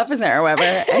by Maleficent or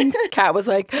whatever. And Kat was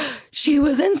like, she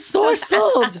was ensorcelled.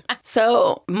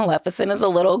 So Maleficent is a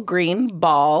little green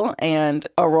ball and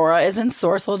Aurora is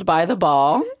ensorcelled by the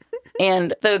ball.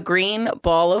 And the green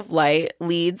ball of light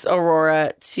leads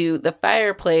Aurora to the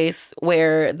fireplace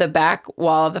where the back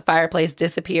wall of the fireplace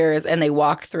disappears and they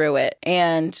walk through it.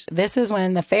 And this is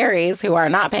when the fairies, who are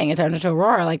not paying attention to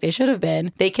Aurora like they should have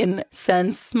been, they can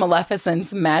sense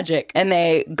Maleficent's magic and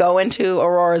they go into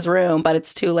Aurora's room, but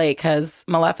it's too late because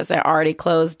Maleficent already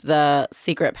closed the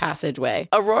secret passageway.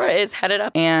 Aurora is headed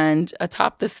up and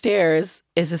atop the stairs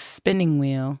is a spinning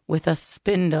wheel with a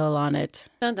spindle on it.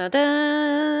 Dun, dun,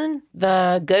 dun.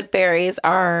 The good fairies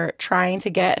are trying to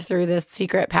get through this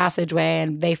secret passageway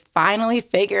and they finally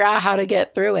figure out how to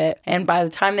get through it. And by the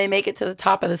time they make it to the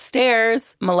top of the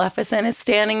stairs, Maleficent is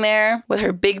standing there with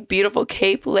her big, beautiful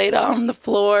cape laid on the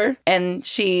floor. And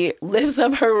she lifts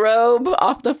up her robe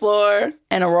off the floor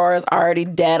and Aurora's already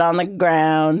dead on the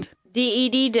ground.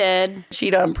 DED did. She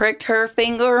done pricked her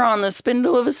finger on the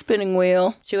spindle of a spinning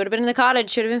wheel. She would have been in the cottage.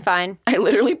 She would have been fine. I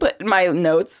literally put in my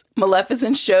notes,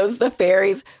 Maleficent shows the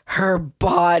fairies her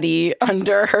body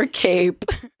under her cape.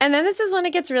 And then this is when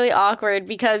it gets really awkward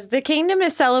because the kingdom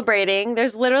is celebrating.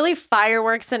 There's literally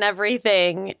fireworks and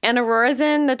everything. And Aurora's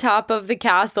in the top of the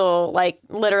castle, like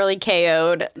literally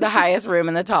KO'd. The highest room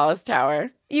in the tallest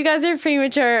tower. You guys are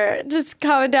premature. Just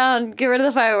calm it down. Get rid of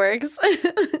the fireworks.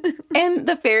 And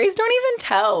the fairies don't even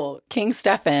tell King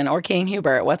Stefan or King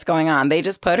Hubert what's going on. They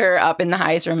just put her up in the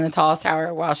highest room in the tallest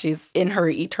tower while she's in her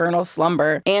eternal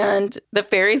slumber. And the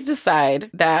fairies decide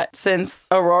that since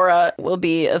Aurora will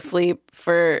be asleep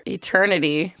for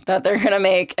eternity, that they're going to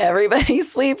make everybody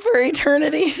sleep for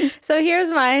eternity. So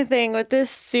here's my thing with this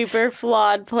super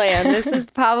flawed plan. This is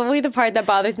probably the part that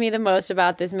bothers me the most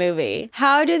about this movie.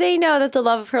 How do they know that the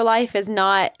love of her life is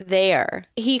not there?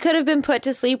 He could have been put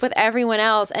to sleep with everyone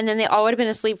else, and then they all would have been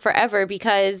asleep forever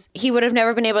because he would have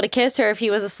never been able to kiss her if he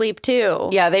was asleep too.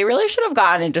 Yeah, they really should have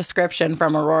gotten a description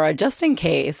from Aurora just in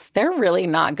case. They're really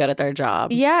not good at their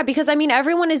job. Yeah, because I mean,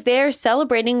 everyone is there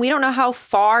celebrating. We don't know how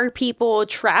far people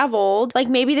traveled. Like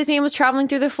maybe this man was traveling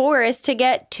through the forest to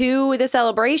get to the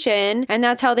celebration, and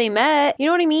that's how they met. You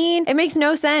know what I mean? It makes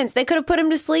no sense. They could have put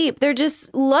him to sleep. They're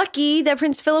just lucky that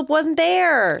Prince Philip wasn't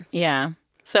there. Yeah.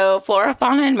 So Flora,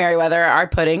 Fauna, and Merryweather are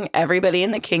putting everybody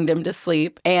in the kingdom to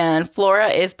sleep. And Flora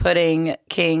is putting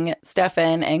King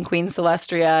Stefan and Queen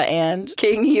Celestria and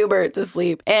King Hubert to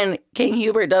sleep. And King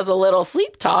Hubert does a little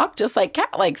sleep talk, just like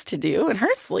Kat likes to do in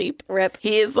her sleep. Rip.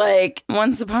 He is like,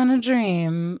 once upon a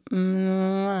dream,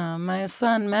 my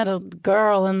son met a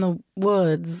girl in the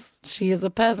woods. She is a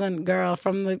peasant girl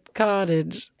from the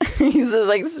cottage. He's just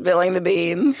like spilling the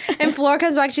beans. And Flora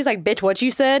comes back, she's like, bitch, what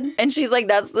you said? And she's like,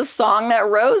 that's the song that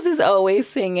Rose is always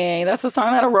singing. That's the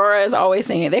song that Aurora is always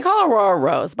singing. They call Aurora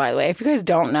Rose, by the way. If you guys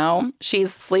don't know,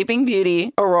 she's Sleeping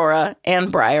Beauty, Aurora,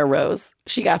 and Briar Rose.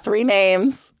 She got 3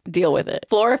 names. Deal with it.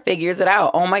 Flora figures it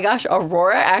out. Oh my gosh,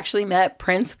 Aurora actually met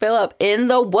Prince Philip in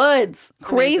the woods.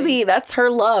 Crazy. Amazing. That's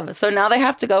her love. So now they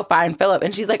have to go find Philip.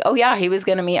 And she's like, oh yeah, he was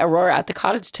going to meet Aurora at the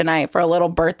cottage tonight for a little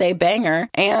birthday banger.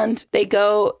 And they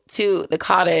go to the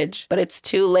cottage, but it's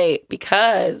too late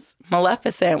because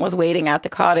Maleficent was waiting at the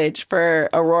cottage for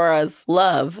Aurora's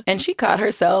love, and she caught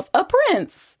herself a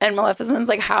prince. And Maleficent's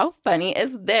like, how funny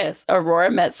is this?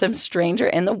 Aurora met some stranger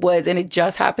in the woods, and it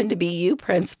just happened to be you,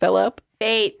 Prince Philip.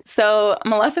 Fate. So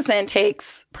Maleficent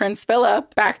takes Prince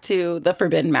Philip back to the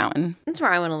Forbidden Mountain. That's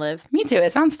where I want to live. Me too.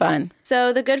 It sounds fun.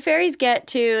 So the good fairies get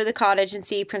to the cottage and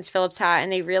see Prince Philip's hat,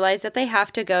 and they realize that they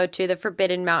have to go to the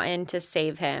Forbidden Mountain to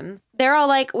save him. They're all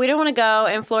like, we don't want to go.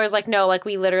 And Flora's like, no, like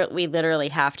we literally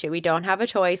have to. We don't have a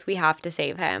choice. We have to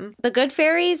save him. The good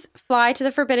fairies fly to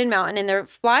the Forbidden Mountain, and they're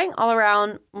flying all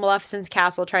around Maleficent's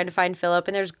castle trying to find Philip.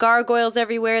 And there's gargoyles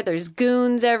everywhere. There's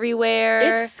goons everywhere.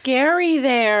 It's scary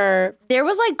there. There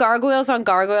was like gargoyles on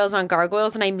gargoyles on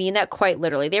gargoyles. And I mean that quite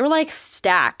literally. They were like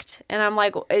stacked. And I'm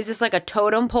like, is this like a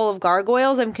totem pole of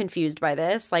gargoyles? I'm confused by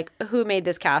this. Like, who made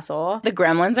this castle? The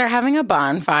gremlins are having a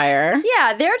bonfire.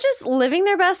 Yeah, they're just living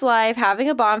their best life, having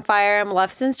a bonfire.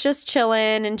 Maleficent's just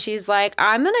chilling, and she's like,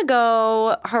 I'm gonna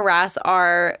go harass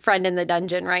our friend in the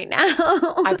dungeon right now.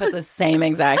 I put the same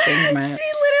exact thing in my She literally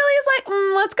is like,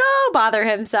 let's go bother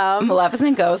him some.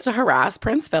 Maleficent goes to harass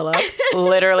Prince Philip.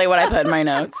 Literally what I put in my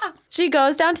notes. She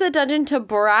goes down to the dungeon to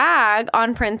brag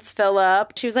on Prince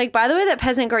Philip. She was like, by the way, that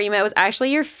peasant girl you met was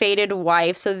actually your fated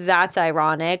wife, so that's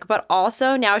ironic. But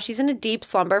also, now she's in a deep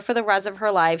slumber for the rest of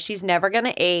her life. She's never going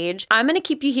to age. I'm going to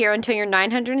keep you here until you're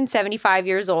 975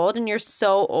 years old, and you're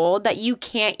so old that you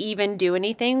can't even do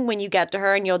anything when you get to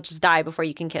her, and you'll just die before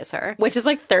you can kiss her. Which is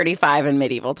like 35 in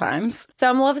medieval times.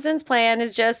 So Maleficent's plan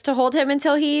is just to hold him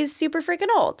until he's super freaking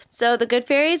old. So the good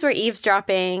fairies were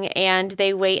eavesdropping, and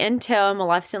they wait until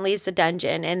Maleficent leaves the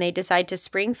dungeon, and they decide to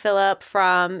spring Philip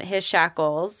from his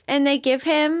shackles, and they give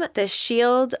him the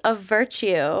shield of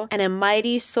virtue and a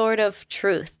mighty sword of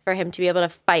truth for him to be able to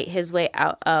fight his way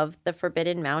out of the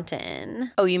Forbidden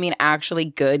Mountain. Oh, you mean actually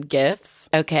good gifts?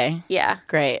 Okay. Yeah.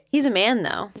 Great. He's a man,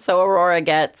 though. So Aurora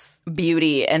gets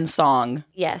beauty and song.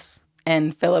 Yes.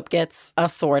 And Philip gets a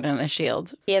sword and a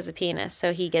shield. He has a penis,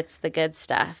 so he gets the good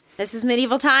stuff. This is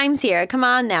medieval times here. Come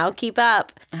on now, keep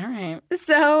up. All right.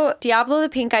 So Diablo the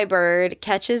pink-eyed bird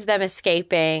catches them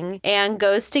escaping and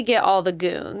goes to get all the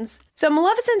goons. So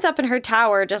Maleficent's up in her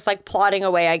tower just like plodding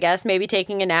away, I guess, maybe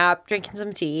taking a nap, drinking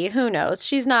some tea. Who knows?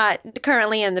 She's not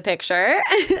currently in the picture.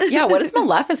 Yeah, what does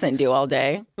Maleficent do all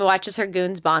day? Watches her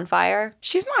goons' bonfire.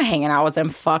 She's not hanging out with them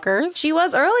fuckers. She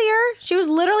was earlier. She was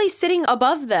literally sitting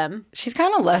above them. She's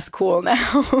kind of less cool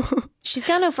now. She's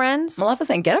got no friends.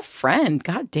 Maleficent, get a friend.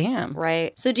 God damn.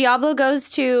 Right. So Diablo goes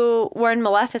to warn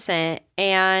Maleficent,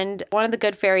 and one of the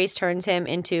good fairies turns him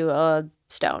into a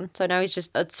stone. So now he's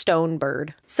just a stone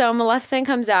bird. So Maleficent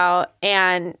comes out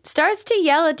and starts to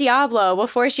yell at Diablo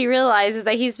before she realizes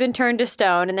that he's been turned to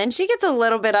stone. And then she gets a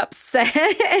little bit upset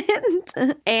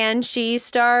and she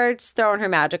starts throwing her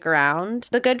magic around.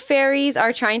 The good fairies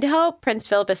are trying to help Prince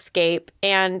Philip escape,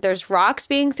 and there's rocks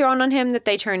being thrown on him that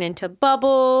they turn into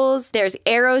bubbles. There's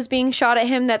arrows being shot at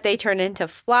him that they turn into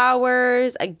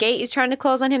flowers. A gate is trying to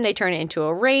close on him. They turn it into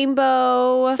a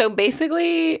rainbow. So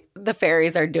basically, the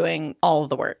fairies are doing all of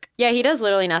the work. Yeah, he does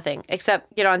literally nothing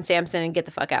except get on Samson and get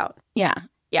the fuck out. Yeah.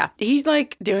 Yeah. He's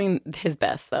like doing his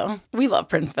best, though. We love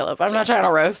Prince Philip. I'm not trying to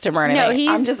roast him or anything.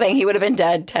 No, I'm just saying he would have been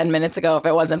dead 10 minutes ago if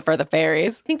it wasn't for the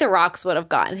fairies. I think the rocks would have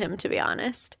gotten him, to be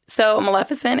honest. So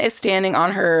Maleficent is standing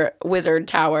on her wizard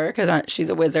tower because she's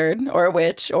a wizard or a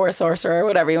witch or a sorcerer,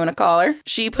 whatever you want to call her.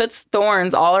 She puts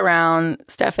thorns all around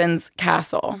Stefan's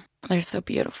castle. They're so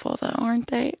beautiful, though, aren't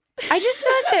they? I just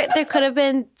feel like there could have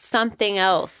been something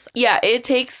else. Yeah, it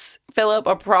takes Philip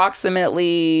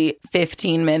approximately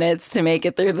 15 minutes to make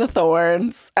it through the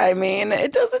thorns. I mean,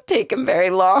 it doesn't take him very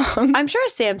long. I'm sure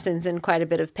Samson's in quite a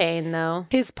bit of pain, though.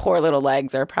 His poor little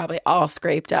legs are probably all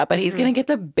scraped up, but he's going to get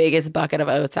the biggest bucket of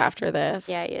oats after this.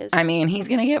 Yeah, he is. I mean, he's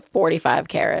going to get 45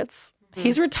 carats.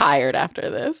 He's retired after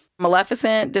this.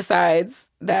 Maleficent decides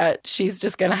that she's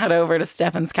just going to head over to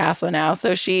Stefan's castle now.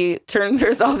 So she turns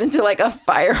herself into like a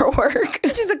firework.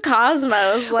 She's a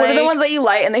cosmos. What are the ones that you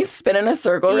light and they spin in a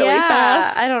circle really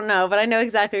fast? I don't know, but I know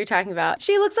exactly what you're talking about.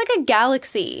 She looks like a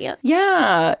galaxy.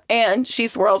 Yeah. And she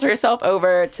swirls herself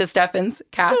over to Stefan's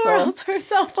castle. Swirls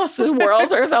herself over.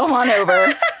 Swirls herself on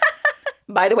over.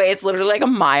 By the way, it's literally like a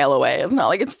mile away. It's not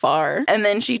like it's far. And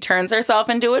then she turns herself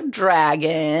into a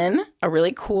dragon, a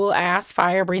really cool ass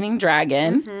fire breathing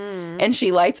dragon. Mm-hmm. And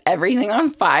she lights everything on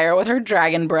fire with her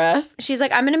dragon breath. She's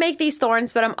like, I'm going to make these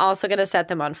thorns, but I'm also going to set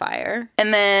them on fire.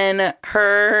 And then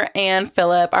her and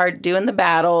Philip are doing the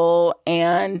battle.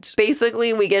 And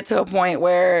basically we get to a point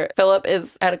where Philip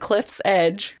is at a cliff's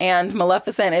edge and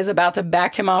Maleficent is about to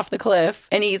back him off the cliff.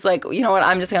 And he's like, you know what?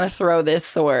 I'm just going to throw this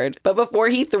sword. But before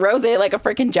he throws it like a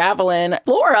freaking javelin,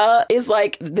 Flora is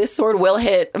like, this sword will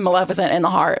hit Maleficent in the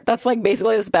heart. That's like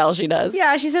basically the spell she does.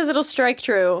 Yeah, she says it'll strike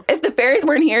true. If the fairies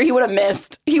weren't here, he would have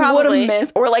missed. He would have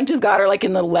missed. Or like just got her like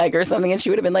in the leg or something and she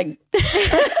would have been like...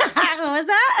 What was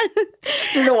that?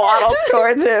 Just waddles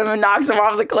towards him and knocks him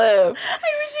off the cliff. I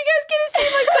wish you guys could have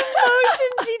seen like the motion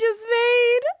she just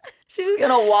made. She's just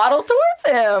going to waddle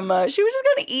towards him. She was just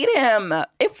going to eat him.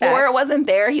 If Flora wasn't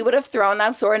there, he would have thrown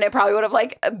that sword and it probably would have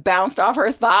like bounced off her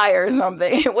thigh or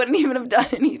something. It wouldn't even have done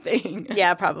anything.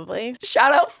 Yeah, probably.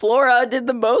 Shout out Flora, did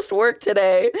the most work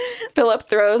today. Philip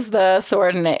throws the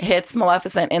sword and it hits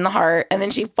Maleficent in the heart and then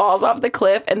she falls off the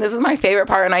cliff. And this is my favorite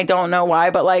part and I don't know why,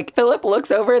 but like Philip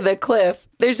looks over the cliff.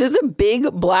 There's just a big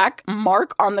black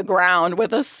mark on the ground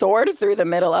with a sword through the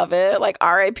middle of it. Like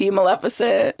R.I.P.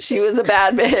 Maleficent. She was a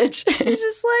bad bitch. She's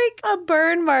just like a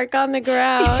burn mark on the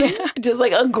ground. Yeah, just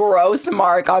like a gross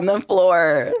mark on the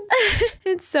floor.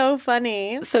 It's so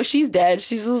funny. So she's dead.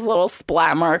 She's this little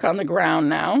splat mark on the ground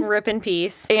now. Rip in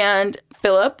peace. And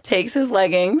Philip takes his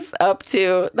leggings up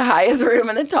to the highest room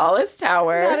in the tallest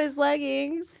tower. Not his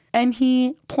leggings. And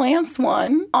he plants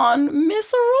one on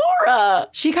Miss Aurora.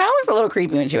 She kind of looks a little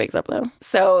creepy when she wakes up, though.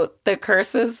 So the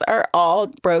curses are all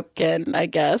broken, I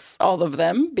guess, all of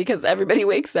them, because everybody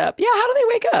wakes up. Yeah, how do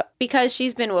they wake up? Because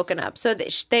she's been woken up. So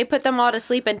they put them all to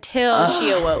sleep until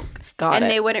she awoke. And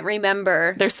they wouldn't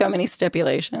remember. There's so many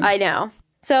stipulations. I know.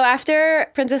 So after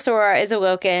Princess Aurora is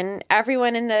awoken,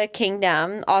 everyone in the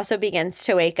kingdom also begins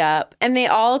to wake up. And they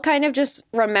all kind of just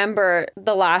remember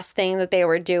the last thing that they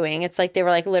were doing. It's like they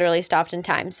were like literally stopped in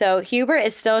time. So Hubert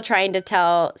is still trying to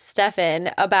tell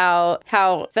Stefan about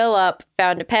how Philip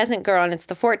found a peasant girl and it's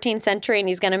the 14th century and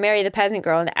he's going to marry the peasant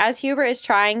girl. And as Hubert is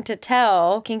trying to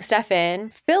tell King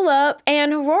Stefan, Philip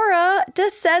and Aurora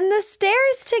descend the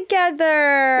stairs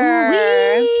together.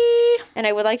 Wee. And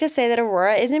I would like to say that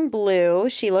Aurora is in blue.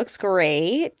 She looks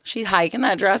great. She's hiking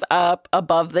that dress up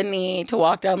above the knee to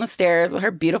walk down the stairs with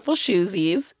her beautiful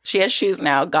shoesies. She has shoes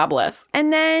now. God bless.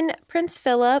 And then Prince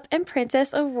Philip and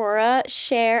Princess Aurora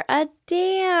share a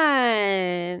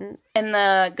dance. And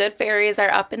the good fairies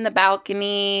are up in the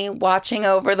balcony watching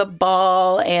over the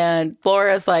ball. And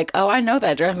Flora's like, oh, I know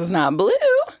that dress is not blue.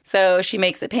 So she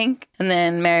makes it pink. And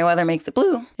then Merryweather makes it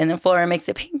blue. And then Flora makes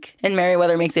it pink. And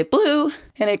Merryweather makes it blue.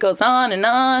 And it goes on and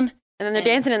on. And then they're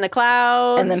dancing in the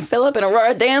clouds. And then Philip and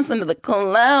Aurora dance into the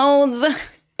clouds.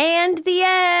 And the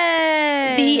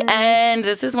end. The end.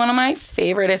 This is one of my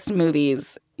favoriteest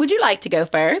movies. Would you like to go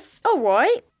first? All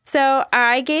right. So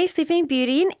I gave Sleeping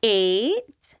Beauty an 8.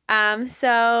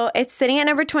 So it's sitting at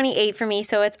number 28 for me.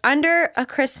 So it's under A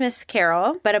Christmas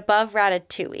Carol, but above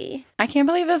Ratatouille. I can't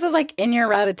believe this is like in your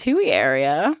Ratatouille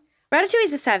area.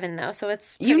 Ratatouille's a 7 though, so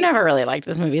it's You've never really liked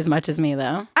this movie as much as me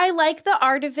though. I like the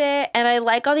art of it and I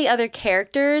like all the other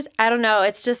characters. I don't know,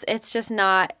 it's just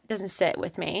not, doesn't sit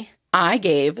with me. I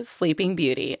gave Sleeping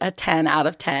Beauty a 10 out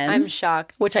of 10. I'm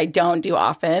shocked. Which I don't do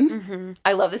often.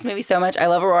 I love this movie so much. I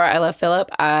love Aurora. I love Philip.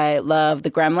 I love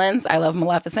the Gremlins. I love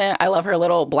Maleficent. I love her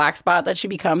little black spot that she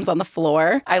becomes on the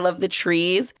floor. I love the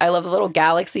trees. I love the little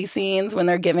galaxy scenes when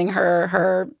they're giving her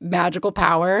her magical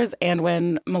powers and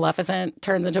when Maleficent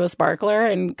turns into a sparkler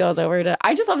and goes over to...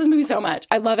 I just love this movie so much.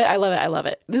 I love it. I love it. I love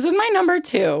it. This is my number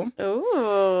 2.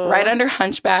 Ooh. Right under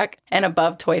Hunchback and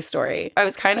above Toy Story. I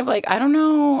was kind of like, I don't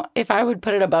know if I would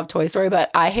put it above Toy Story,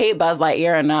 but I hate Buzz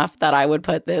Lightyear enough that I would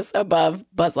put this above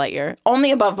Buzz Lightyear.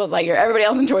 Only above Buzz Lightyear. Everybody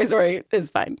else in Toy Story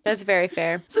is fine. That's very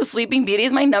fair. So Sleeping Beauty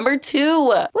is my number 2.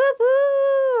 Woo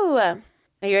woo! Are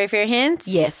you ready for your hints?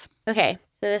 Yes. Okay.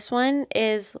 So this one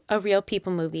is a real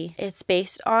people movie. It's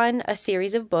based on a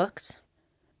series of books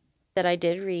that I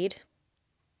did read.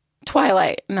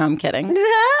 Twilight. No, I'm kidding.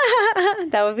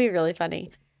 That would be really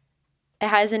funny. It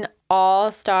has an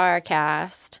all-star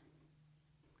cast.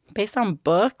 Based on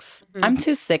books? I'm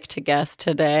too sick to guess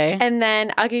today. And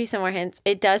then I'll give you some more hints.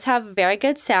 It does have a very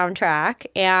good soundtrack,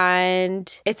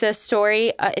 and it's a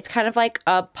story. It's kind of like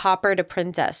a pauper to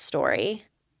princess story.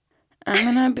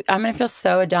 I'm gonna feel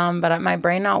so dumb, but my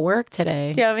brain not work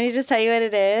today. Do you want me to just tell you what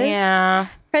it is? Yeah.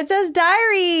 Princess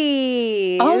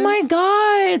Diaries. Oh my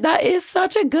God, that is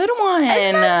such a good one.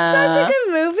 Isn't that such a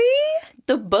good movie?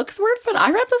 The books were fun.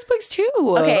 I read those books too.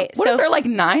 Okay, what so is there, like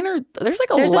 9 or... There's like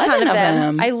 11 there's a ton of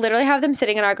them. I literally have them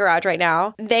sitting in our garage right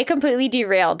now. They completely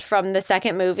derailed from the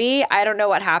second movie. I don't know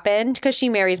what happened because she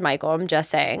marries Michael. I'm just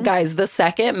saying. Guys, the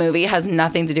second movie has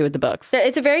nothing to do with the books. So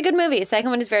it's a very good movie. The second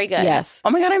one is very good. Yes.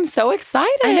 Oh my God, I'm so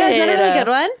excited. I know, isn't that a really good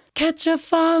one? Catch a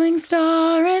falling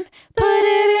star and put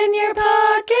it in your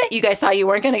pocket. You guys thought you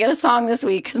weren't going to get a song this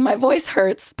week because my voice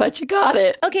hurts, but you got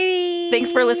it. Okay.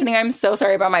 Thanks for listening. I'm so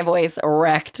sorry about my voice.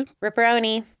 Wrecked.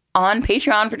 Ripperoni. On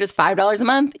Patreon for just $5 a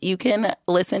month, you can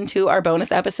listen to our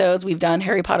bonus episodes. We've done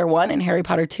Harry Potter 1 and Harry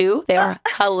Potter 2. They are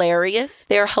hilarious.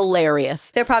 They're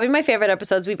hilarious. They're probably my favorite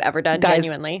episodes we've ever done, Guys,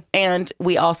 genuinely. And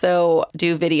we also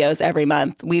do videos every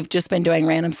month. We've just been doing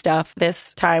random stuff.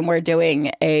 This time we're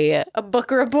doing a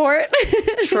book report.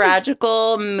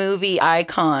 tragical movie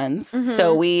icons.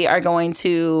 So we are going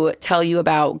to tell you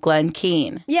about Glenn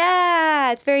Keane.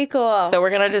 Yeah, it's very cool. So we're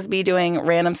going to just be doing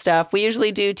random stuff. We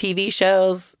usually do TV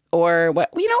shows or what,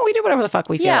 we do whatever the fuck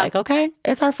we feel like, okay?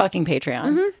 It's our fucking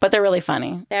Patreon. But they're really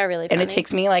funny. They're really funny. And it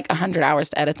takes me like 100 hours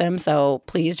to edit them, so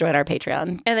please join our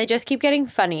Patreon. And they just keep getting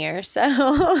funnier,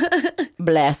 so.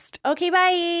 Blessed. Okay,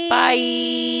 bye. Bye.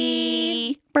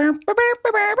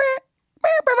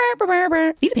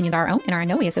 These opinions are our own and are in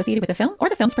no way associated with the film or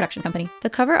the film's production company. The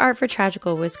cover art for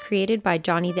Tragical was created by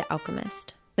Johnny the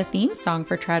Alchemist. The theme song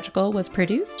for Tragical was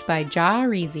produced by Ja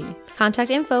Reezy,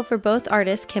 Contact info for both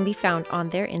artists can be found on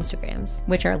their Instagrams.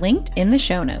 which are linked in the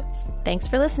show notes. Thanks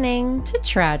for listening. To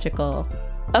Tragical.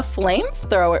 A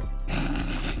flamethrower.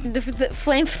 The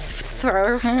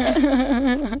flamethrower.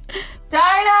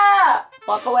 Dinah!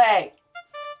 Walk away.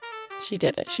 She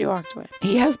did it. She walked away.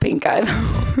 He has pink eye, though.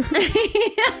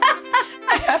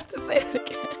 I have to say it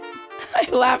again. I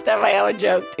laughed at my own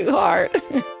joke too hard.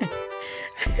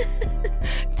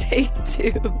 Take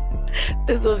 2.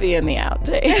 This will be in the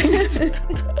outtakes.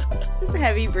 Just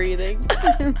heavy breathing.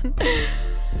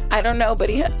 I don't know, but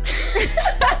he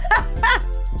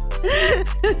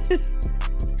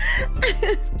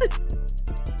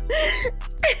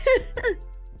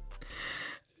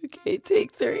Okay,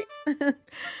 take 3.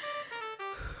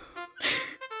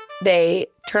 They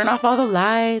turn off all the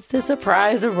lights to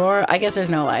surprise Aurora. I guess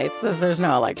there's no lights. There's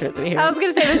no electricity here. I was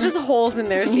going to say, there's just holes in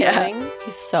their ceiling. Yeah.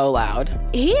 He's so loud.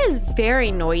 He is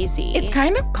very noisy. It's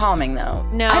kind of calming, though.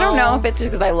 No. I don't know if it's just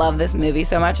because I love this movie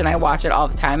so much and I watch it all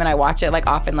the time and I watch it like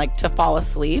often like to fall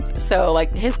asleep. So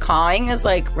like his cawing is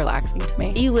like relaxing to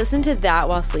me. You listen to that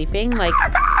while sleeping? Like,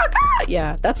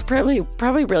 Yeah, that's probably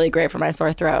really great for my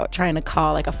sore throat, trying to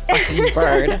caw like a fucking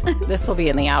bird. This will be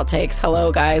in the outtakes.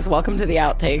 Hello, guys. Welcome to the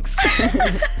outtakes.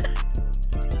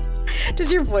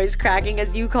 just your voice cracking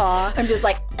as you caw. I'm just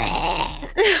like,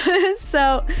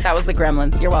 So, that was the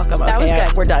Gremlins. You're welcome. That was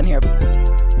good. We're done here.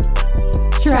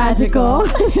 Tragical.